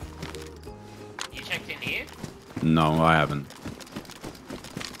 You checked in here? No, I haven't.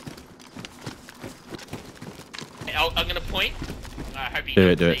 I'm gonna point. I hope you Do can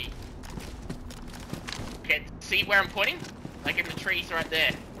it, do see. Okay, see where I'm pointing? Like in the trees right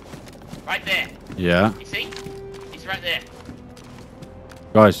there. Right there. Yeah. You see? He's right there.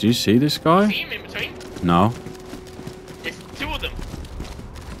 Guys, do you see this guy? See him in between? No. There's two of them.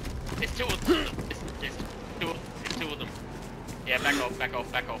 There's two of them. There's two of them. Yeah, back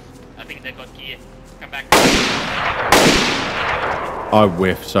off. I think they've got gear. Come back. I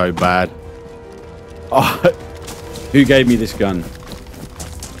whiffed so bad. Oh, who gave me this gun?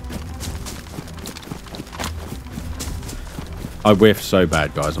 I whiffed so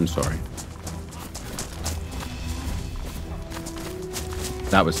bad, guys. I'm sorry.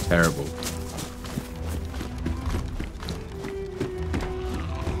 That was terrible.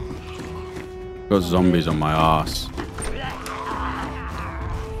 Got zombies on my ass.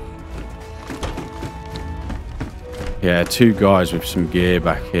 Yeah, 2 guys with some gear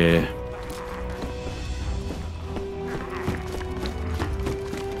back here.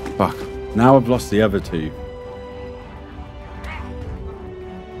 Fuck. Now I've lost the other 2.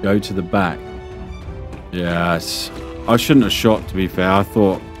 Go to the back. Yes. I shouldn't have shot, to be fair. I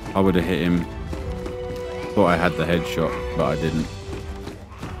thought I would have hit him. Thought I had the headshot, but I didn't.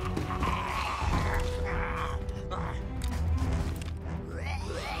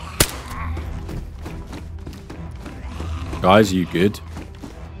 Guys, are you good?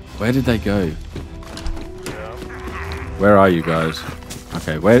 Where did they go? Yeah. Where are you guys?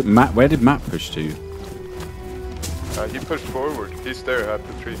 Okay, where did Matt push to? He pushed forward. He's there at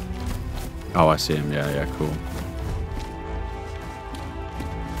the tree. Oh, I see him. Yeah, cool.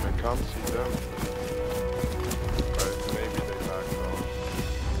 I can't see them. Right, maybe they backed off.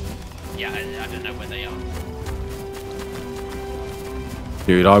 Yeah, I don't know where they are.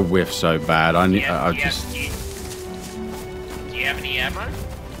 Dude, I whiff so bad. I need. Yeah, I yeah, just. do you have any ammo?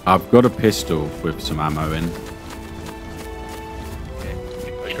 I've got a pistol with some ammo in. You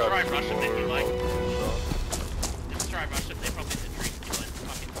can try rush them if you like. Just try rush them. They're probably in the trees.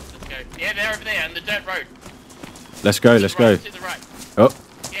 Fuck it. Let's go. Yeah, they're over there on the dirt road. Let's go. Let's go. To the right. Oh.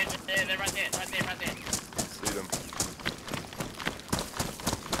 Yeah, they're right there. Right there. Right there. See them.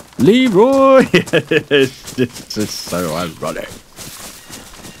 Leroy! This is so ironic.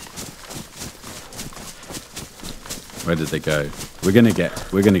 Where did they go? We're gonna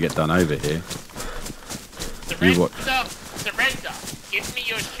get done over here. Surrender! Surrender! Give me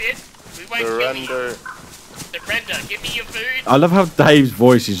your shit! We won't Surrender. kill you! Surrender! Give me your food! I love how Dave's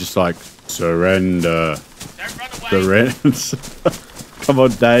voice is just like, surrender. Don't run away! Surrender. Come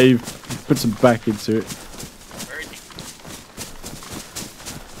on, Dave. Put some back into it. Where is he?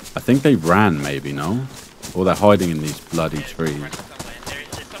 I think they ran, maybe, no? Or they're hiding in these bloody trees. They're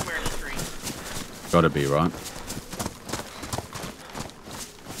somewhere in the trees. Gotta be, right?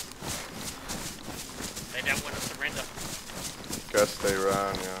 They don't want to surrender. Guess they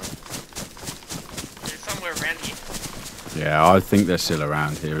ran, yeah. They're somewhere around here. Yeah, I think they're still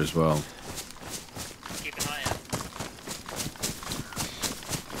around here as well. Keep an eye out.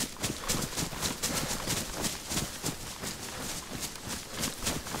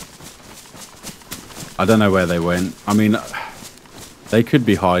 I don't know where they went. I mean, they could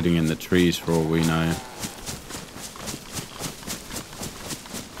be hiding in the trees for all we know.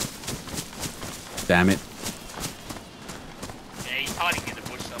 Damn it. Yeah, he's hiding in the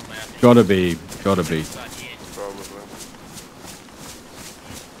bush somewhere. I think. Gotta be. Probably.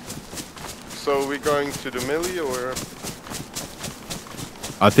 So we going to the millie or?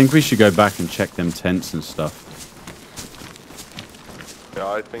 I think we should go back and check them tents and stuff. Yeah,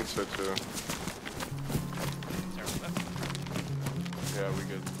 I think so too. Yeah, we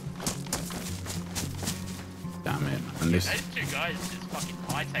good. Damn it. And this. Those 2 guys just fucking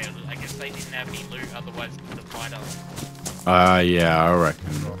hightailed it. I guess they didn't have any loot, otherwise they would have fight us. Yeah, I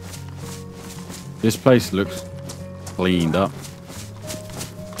reckon. This place looks cleaned up.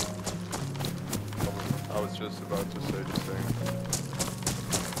 I was just about to say the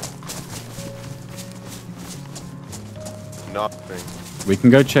same. Nothing. We can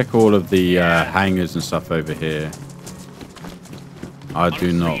go check all of the hangars and stuff over here. I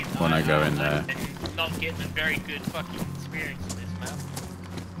do not want to go in there. I'm not getting a very good fucking experience in this map.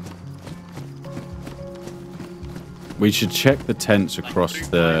 We should check the tents across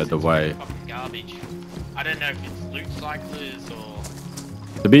Like, the way. Fucking garbage. I don't know if it's loot cyclers or.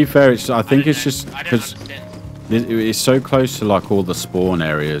 To be fair, I think it's just I don't because understand. it's so close to like all the spawn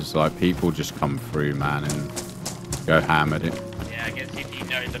areas. Like people just come through, man, and go ham at it. Yeah, I guess if you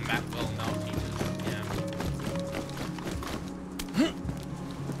know the map well enough, you just,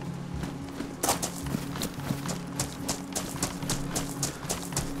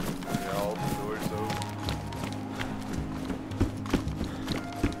 Yeah, all the doors open.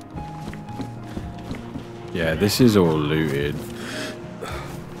 Yeah, this is all looted.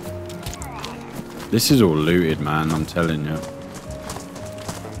 This is all looted, man. I'm telling you.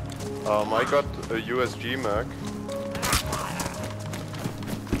 I got a USG mag.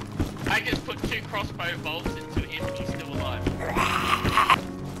 I just put 2 crossbow bolts into him and he's still alive.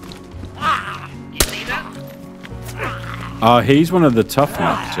 You see that? He's one of the tough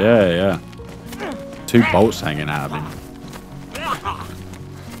ones. Yeah. 2 bolts hanging out of him.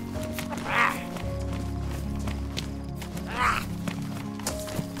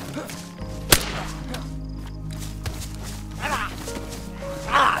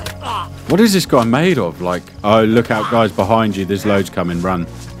 What is this guy made of? Like, oh, look out, guys, behind you. There's loads coming. Run.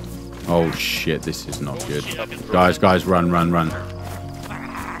 Oh, shit. This is not good. Guys, run.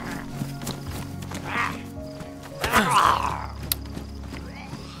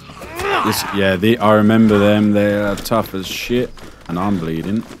 I remember them. They're tough as shit, and I'm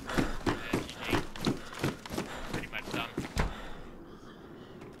bleeding. Pretty much done.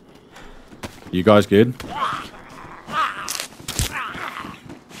 You guys good?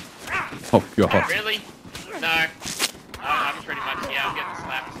 Oh god. Really? No. I'm pretty much, yeah, I'm getting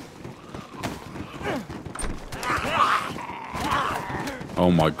slapped. Oh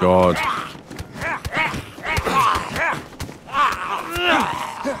my god.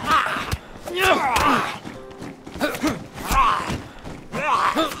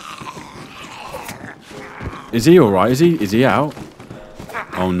 Is he alright? Is he out?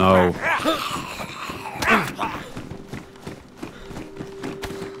 Oh no.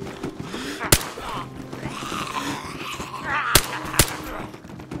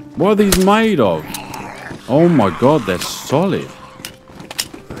 What are these made of? Oh my god, they're solid.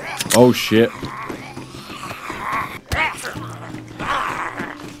 Oh shit.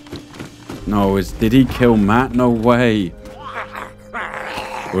 No, did he kill Matt? No way.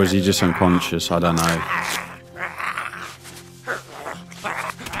 Or is he just unconscious? I don't know.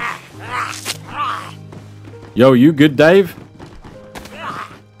 Yo, you good, Dave?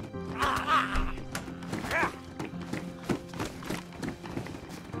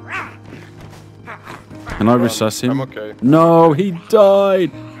 Can I resusc him? I'm okay. No, he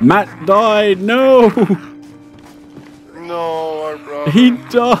died. Matt died. No. No, our brother. He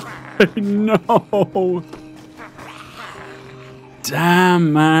died. No.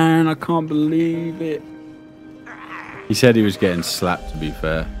 Damn, man. I can't believe it. He said he was getting slapped, to be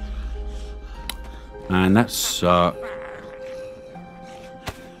fair. Man, that sucked.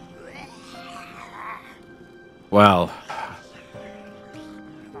 Well,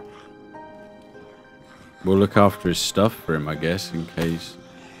 we'll look after his stuff for him, I guess, in case.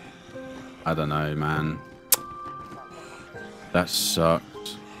 I don't know, man. That sucked.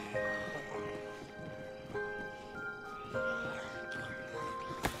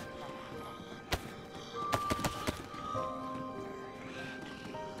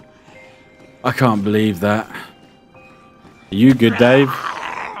 I can't believe that. Are you good, Dave?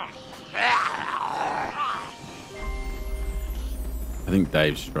 I think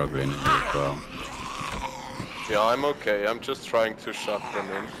Dave's struggling as well. Yeah, I'm okay. I'm just trying to shut them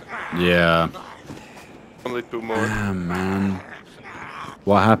in. Yeah. Only 2 more. Damn, man.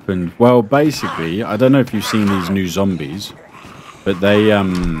 What happened? Well, basically, I don't know if you've seen these new zombies, but they,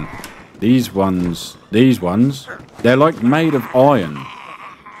 these ones, they're like made of iron.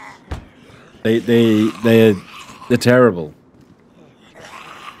 They're terrible.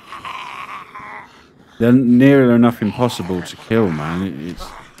 They're near enough impossible to kill, man. It's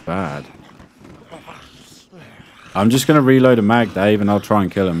bad. I'm just gonna reload a mag, Dave, and I'll try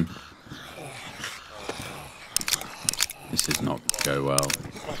and kill him. This is not gonna go well.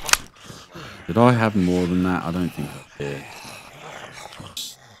 Did I have more than that? I don't think I did.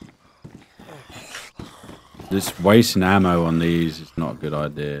 Just wasting ammo on these is not a good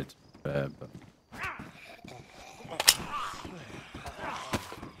idea, to be fair, but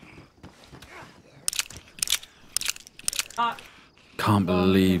can't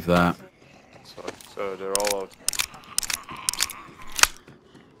believe that. So they're all out.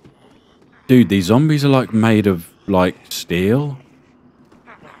 Dude, these zombies are like made of like steel.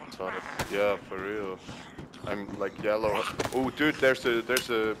 Yeah, for real. I'm like yellow. Oh, dude, there's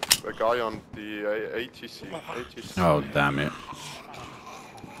a guy on the ATC. Oh, damn it.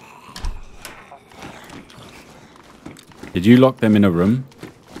 Did you lock them in a room?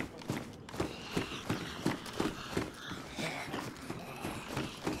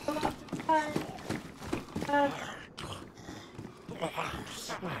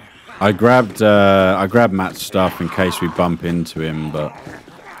 I grabbed Matt's stuff in case we bump into him, but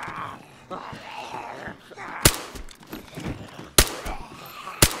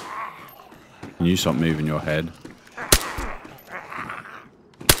can you stop moving your head?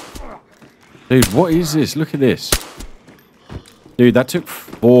 Dude, what is this? Look at this. Dude, that took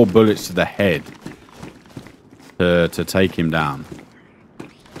 4 bullets to the head to take him down.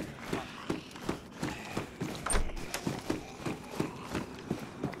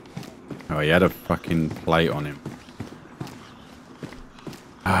 Oh, he had a fucking plate on him.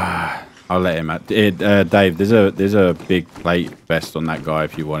 I'll let him out. Dave, there's a big plate vest on that guy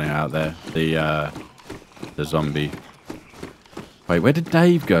if you want it out there. The zombie. Wait, where did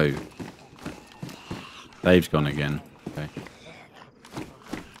Dave go? Dave's gone again. Okay.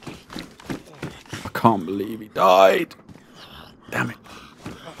 I can't believe he died. Damn it.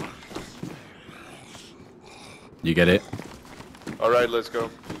 You get it? Alright, let's go.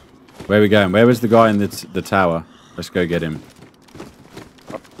 Where are we going? Where was the guy in the tower? Let's go get him.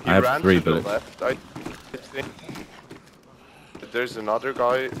 He I have ran 3 to the bullets. left, I think. There's another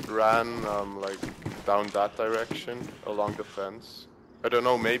guy ran like down that direction along the fence. I don't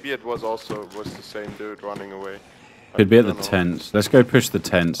know. Maybe it was the same dude running away. Could be I at the don't know. tents. Let's go push the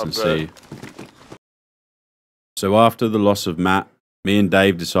tents and see. So after the loss of Matt, me and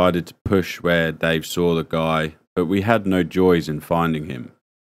Dave decided to push where Dave saw the guy, but we had no joys in finding him.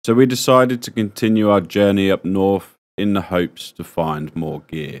 So we decided to continue our journey up north in the hopes to find more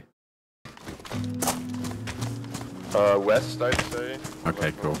gear. West, I'd say.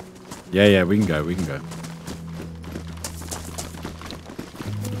 Okay, cool. Yeah, we can go.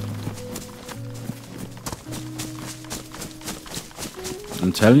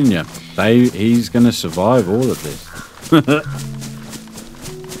 I'm telling you, he's going to survive all of this.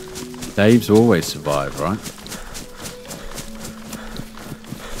 Dave's always survived, right?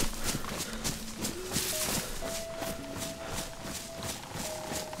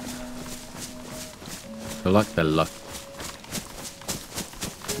 I like their luck.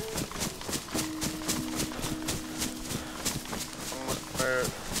 Somewhere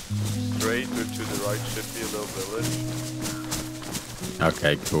straight or to the right should be a little village.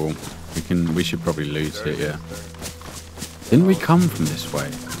 Okay, cool. We should probably loot There it, yeah. is. Didn't we come from this way?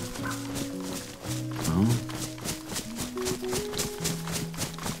 Oh.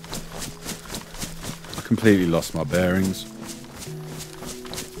 I completely lost my bearings.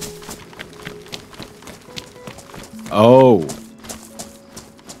 Oh.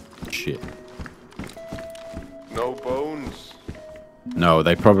 Shit. No bones. No,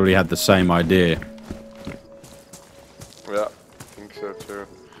 they probably had the same idea. Yeah, I think so too.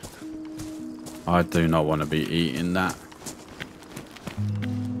 I do not want to be eating that.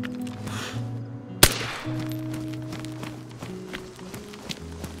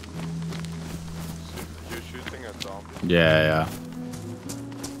 You're shooting at zombies. Yeah.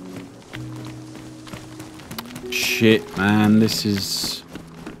 Shit, man, this is...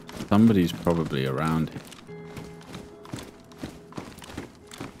 Somebody's probably around here.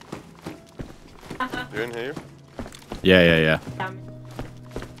 You're in here? Yeah.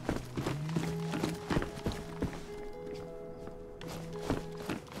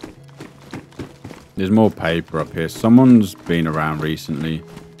 There's more paper up here. Someone's been around recently.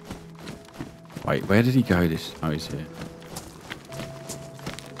 Wait, where did he go? Oh, he's here.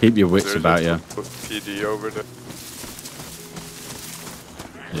 Keep your wits There's about a you. PD over there.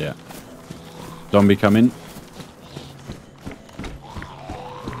 Yeah. Zombie coming.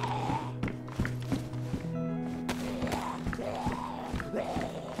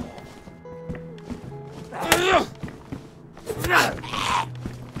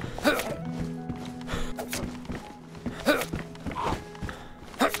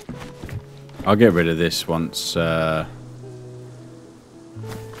 I'll get rid of this once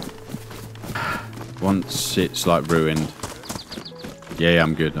once it's like ruined. Yeah,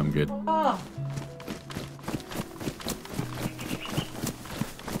 I'm good.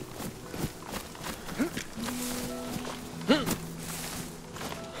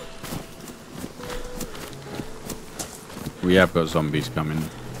 We have got zombies coming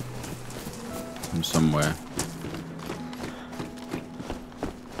from somewhere.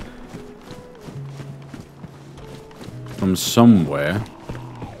 From somewhere.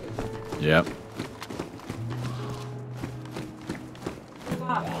 Yep.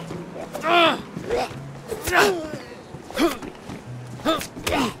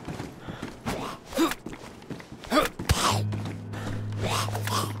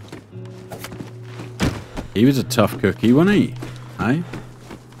 He was a tough cookie, wasn't he? Hey?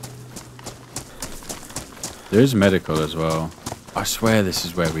 There's medical as well. I swear this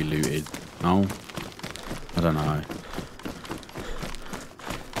is where we looted. No? I don't know.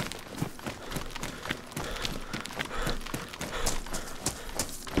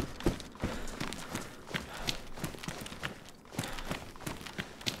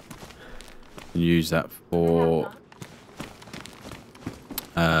 Use that for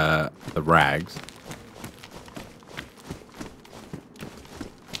the rags.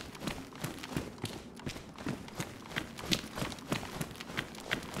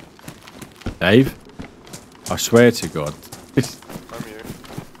 Dave? I swear to God. I'm here.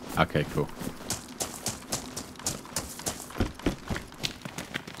 Okay, cool.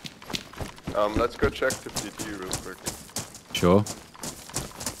 Let's go check the PD real quick. Sure.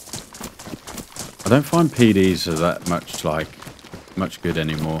 I don't find PDs are that much good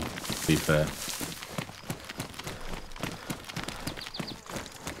anymore, to be fair.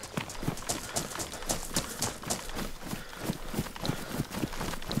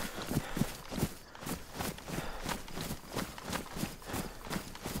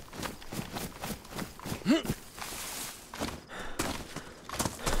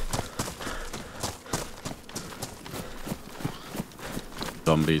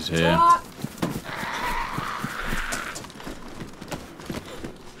 Zombies here.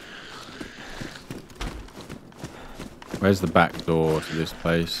 Where's the back door to this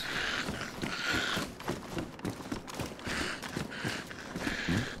place?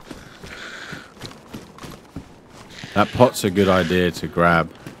 That pot's a good idea to grab.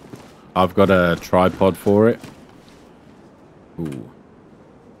 I've got a tripod for it. Ooh.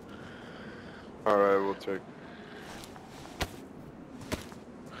 Alright, we'll take.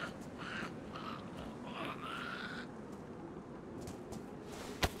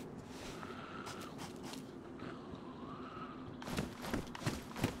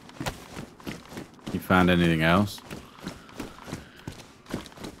 You found anything else?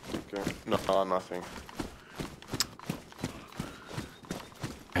 Okay. No, nothing.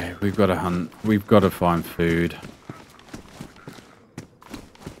 Okay, we've got to hunt. We've got to find food.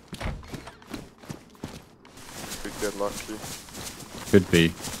 We get lucky. Could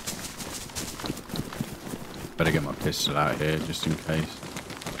be. Better get my pistol out here just in case.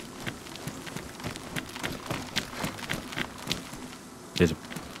 Here's a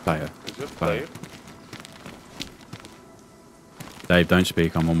player. Is it player? Dave, don't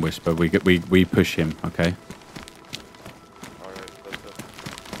speak. I'm on whisper. We push him. Okay. Alright, that's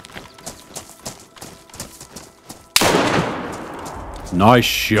it. Nice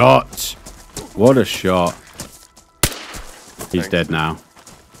shot. What a shot. He's dead now.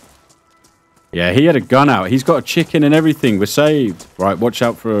 Yeah, he had a gun out. He's got a chicken and everything. We're saved. Right, watch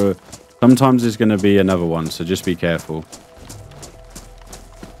out for... Sometimes there's going to be another one, so just be careful.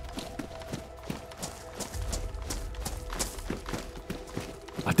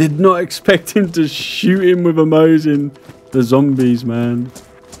 I did not expect him to shoot him with a Mosin. The zombies, man.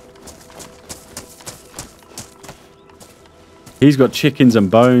 He's got chickens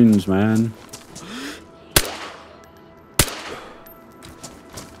and bones, man.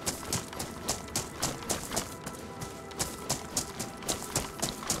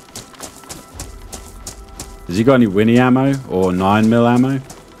 Has he got any Winnie ammo or 9mm ammo?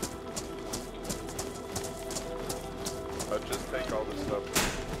 I'll just take all the stuff.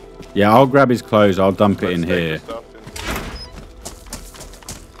 Yeah, I'll grab his clothes. I'll dump it in Let's take here. the stuff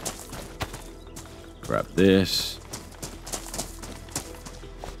in. Grab this.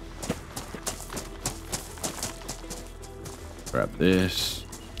 Grab this.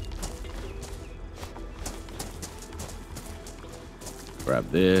 Grab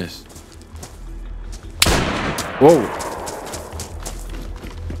this. Whoa.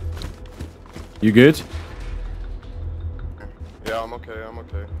 You good? Yeah, I'm okay, I'm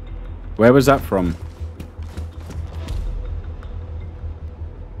okay. Where was that from?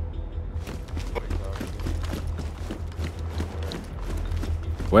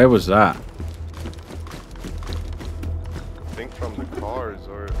 Where was that? I think from the cars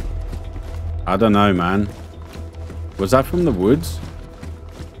or... I don't know, man. Was that from the woods?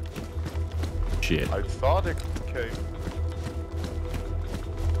 Shit. I thought it came.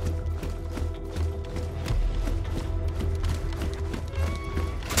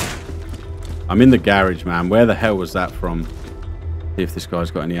 I'm in the garage, man. Where the hell was that from? See if this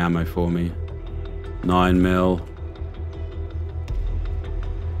guy's got any ammo for me. 9mm.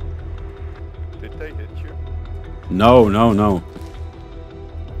 Did they hit you? No, no, no.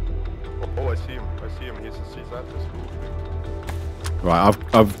 Oh, I see him. I see him. He's at the school. Right,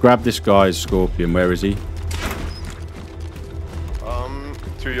 I've grabbed this guy's scorpion. Where is he?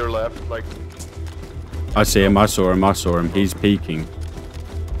 To your left, like... I see him. I saw him. I saw him. He's peeking.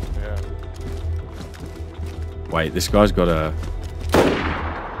 Yeah. Wait, this guy's got a...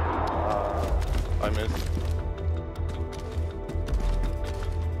 I missed.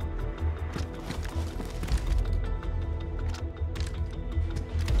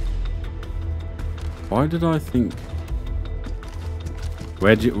 Why did I think...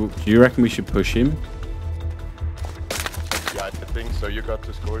 Where do you reckon we should push him? Yeah, I think so. You got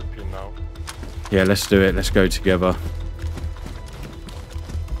the scorpion now. Yeah, let's do it. Let's go together.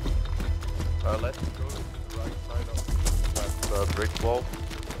 Let's go to the right side of that brick wall.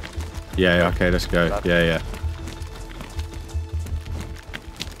 Yeah, okay, let's go. Yeah, yeah.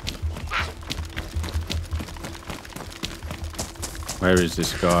 Where is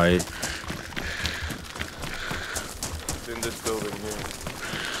this guy? It's in this building here.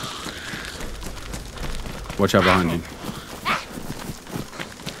 Watch out behind you.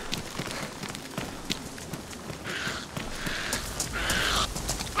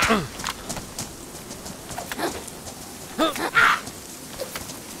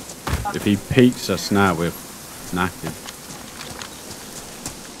 If he peeks us now, we're knackered.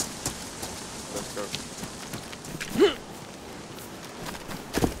 Let's go.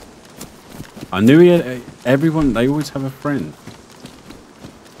 I knew he had everyone. They always have a friend.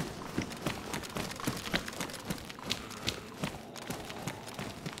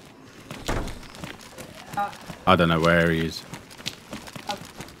 I don't know where he is.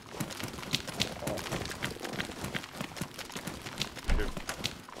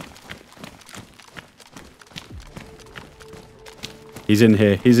 He's in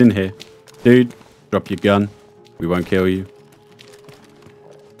here. He's in here. Dude, drop your gun. We won't kill you.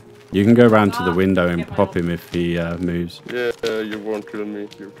 You can go round to the window and pop him if he moves. Yeah, you won't kill me.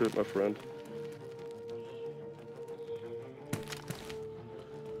 You killed my friend.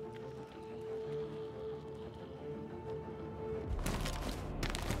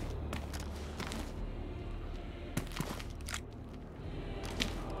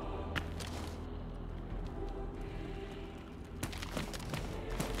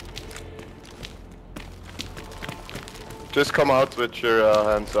 Just come out with your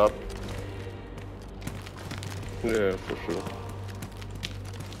hands up. Yeah, for sure.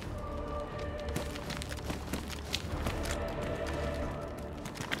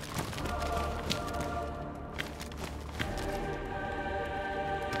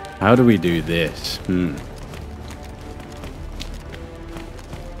 How do we do this?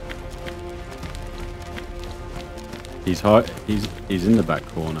 He's high. He's in the back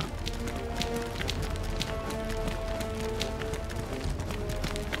corner.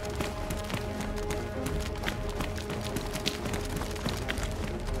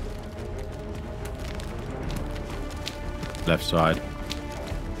 Left side.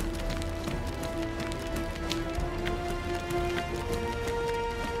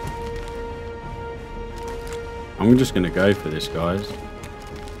 I'm just gonna go for this, guys.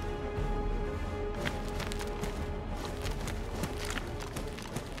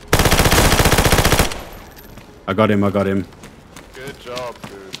 I got him, I got him. Good job,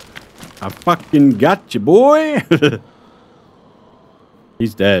 dude. I fucking got you, boy!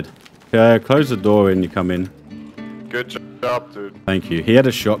 He's dead. Close the door when you come in. Good job, dude. Thank you. He had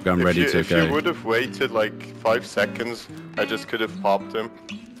a shotgun ready to go. If you would have waited like 5 seconds, I just could have popped him.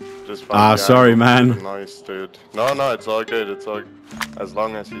 Just sorry, man. Nice, dude. No, it's all good. It's all as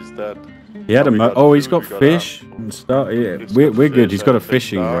long as he's dead. He had he's got fish. And stuff. Yeah, we're good. He's got a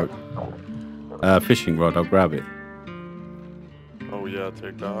fishing rod. Fishing rod. I'll grab it. Oh yeah,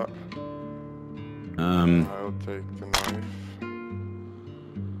 take that. I'll take the knife.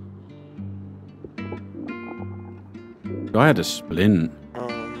 Guy had a splint.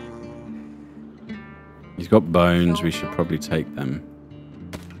 He's got bones. We should probably take them.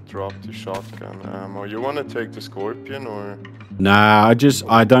 Drop the shotgun ammo. You want to take the scorpion or? Nah, I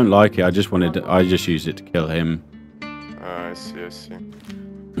don't like it. I just use it to kill him. I see. So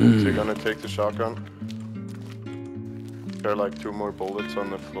you're gonna take the shotgun? There are like 2 more bullets on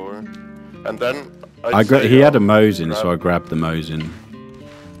the floor, and then he had a Mosin, so I grabbed the Mosin.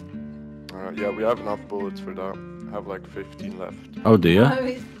 Yeah, we have enough bullets for that. I have like 15 left. Oh dear.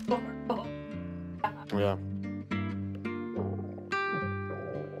 Yeah.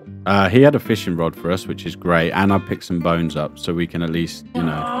 He had a fishing rod for us, which is great, and I picked some bones up, so we can at least, you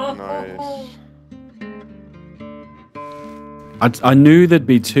know. Nice. I knew there'd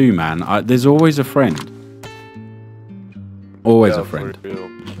be 2, man. There's always a friend. Always a friend. For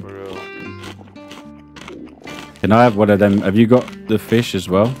real. Can I have one of them? Have you got the fish as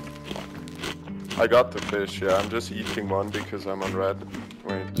well? I got the fish, yeah. I'm just eating one because I'm on red.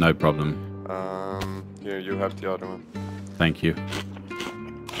 Wait. No problem. Here, you have the other one. Thank you.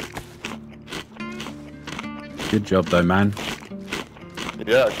 Good job, though, man.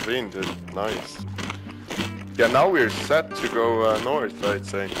 Yeah, clean, dude. Nice. Yeah, now we're set to go north, I'd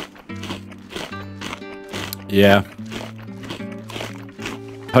say. Yeah.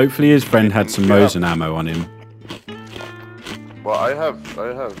 Hopefully his friend had some Mosin ammo on him. Well, I have,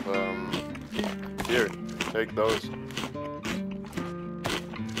 here, take those.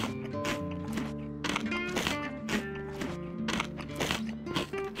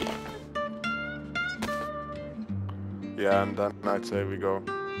 Yeah, and then I'd say we go.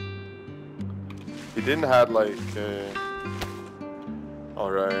 He didn't have like,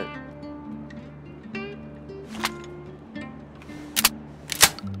 alright.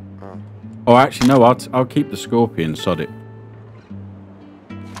 Oh, actually, no, I'll keep the scorpion, sod it.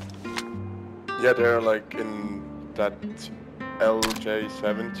 Yeah, they're like in that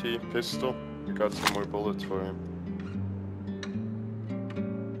LJ70 pistol. We got some more bullets for him.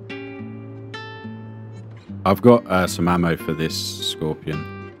 I've got some ammo for this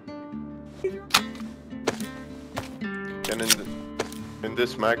scorpion. And in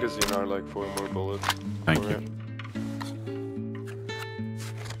this magazine are like 4 more bullets. Thank for you. it.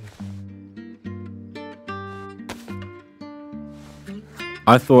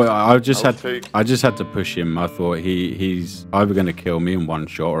 I thought I just I'll had take- I just had to push him. I thought he's either going to kill me in one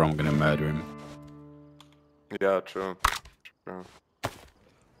shot or I'm going to murder him. Yeah, true. True.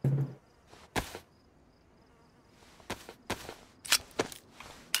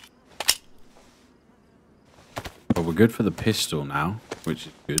 But we're good for the pistol now, which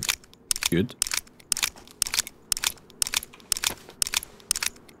is good. Good.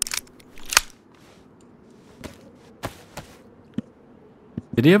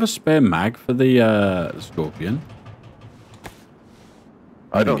 Did he have a spare mag for the Scorpion?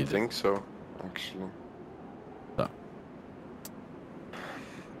 I don't he did. think so, actually. So,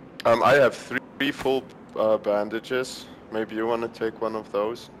 I have 3 full bandages. Maybe you want to take one of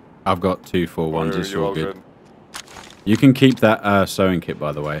those? I've got 2 full ones. Or are It's you all good. You can keep that sewing kit,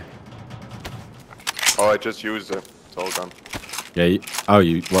 by the way. Oh, I just used it. It's all gone. Yeah.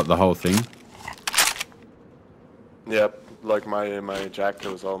 You what, the whole thing? Yep, like my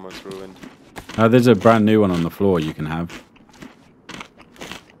jacket was almost ruined. There's a brand new one on the floor you can have.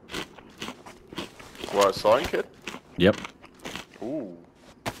 What, a sewing kit? Yep. Ooh.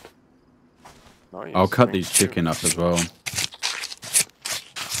 Nice. I'll cut thank these you. chicken up as well.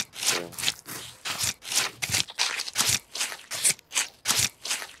 Yeah.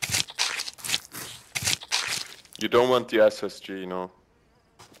 You don't want the SSG, no?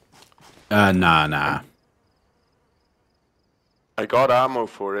 Nah. I got ammo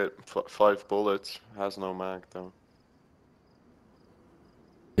for it. 5 bullets. Has no mag though.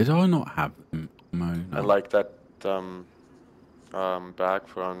 Did I not have them? No. And like that bag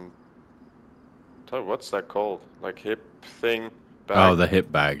from what's that called? Like hip thing bag. Oh, the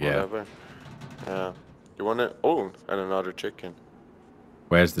hip bag, yeah. Whatever. Yeah. You want it? Oh, and another chicken.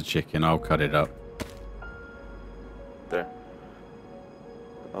 Where's the chicken? I'll cut it up. There.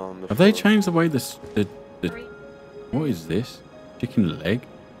 On the Have they floor. changed the way the what is this? Chicken leg?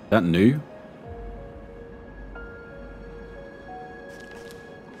 That new?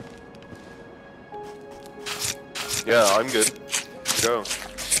 Yeah, I'm good. Go.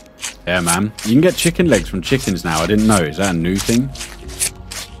 Yeah, man. You can get chicken legs from chickens now. I didn't know. Is that a new thing?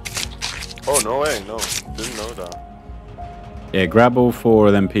 Oh, no way. No. Didn't know that. Yeah, grab all 4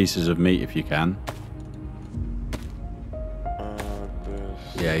 of them pieces of meat if you can.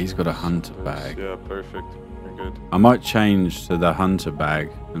 This, Yeah, he's got a hunter this. bag. Yeah, perfect. We're good. I might change to the hunter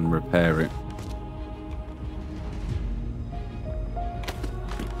bag and repair it.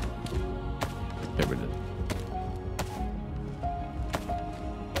 Get rid of it.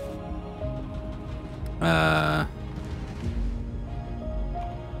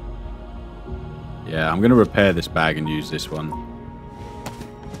 Yeah, I'm gonna repair this bag and use this one.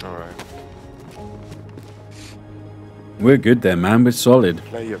 Alright. We're good there, man. We're solid.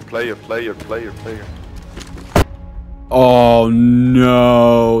 Player. Oh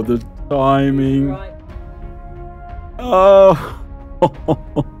no, the timing. Right. Oh.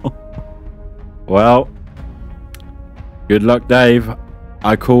 Well, good luck, Dave.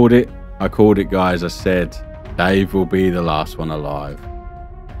 I called it, guys. I said Dave will be the last one alive.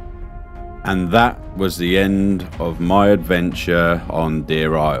 And that was the end of my adventure on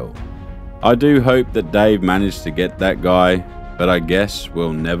Deer Isle. I do hope that Dave managed to get that guy, but I guess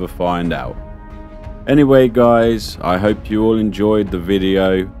we'll never find out. Anyway, guys, I hope you all enjoyed the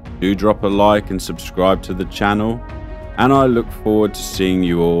video. Do drop a like and subscribe to the channel. And I look forward to seeing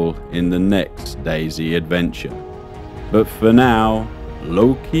you all in the next DayZ adventure. But for now,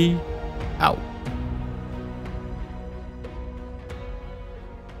 Loki out.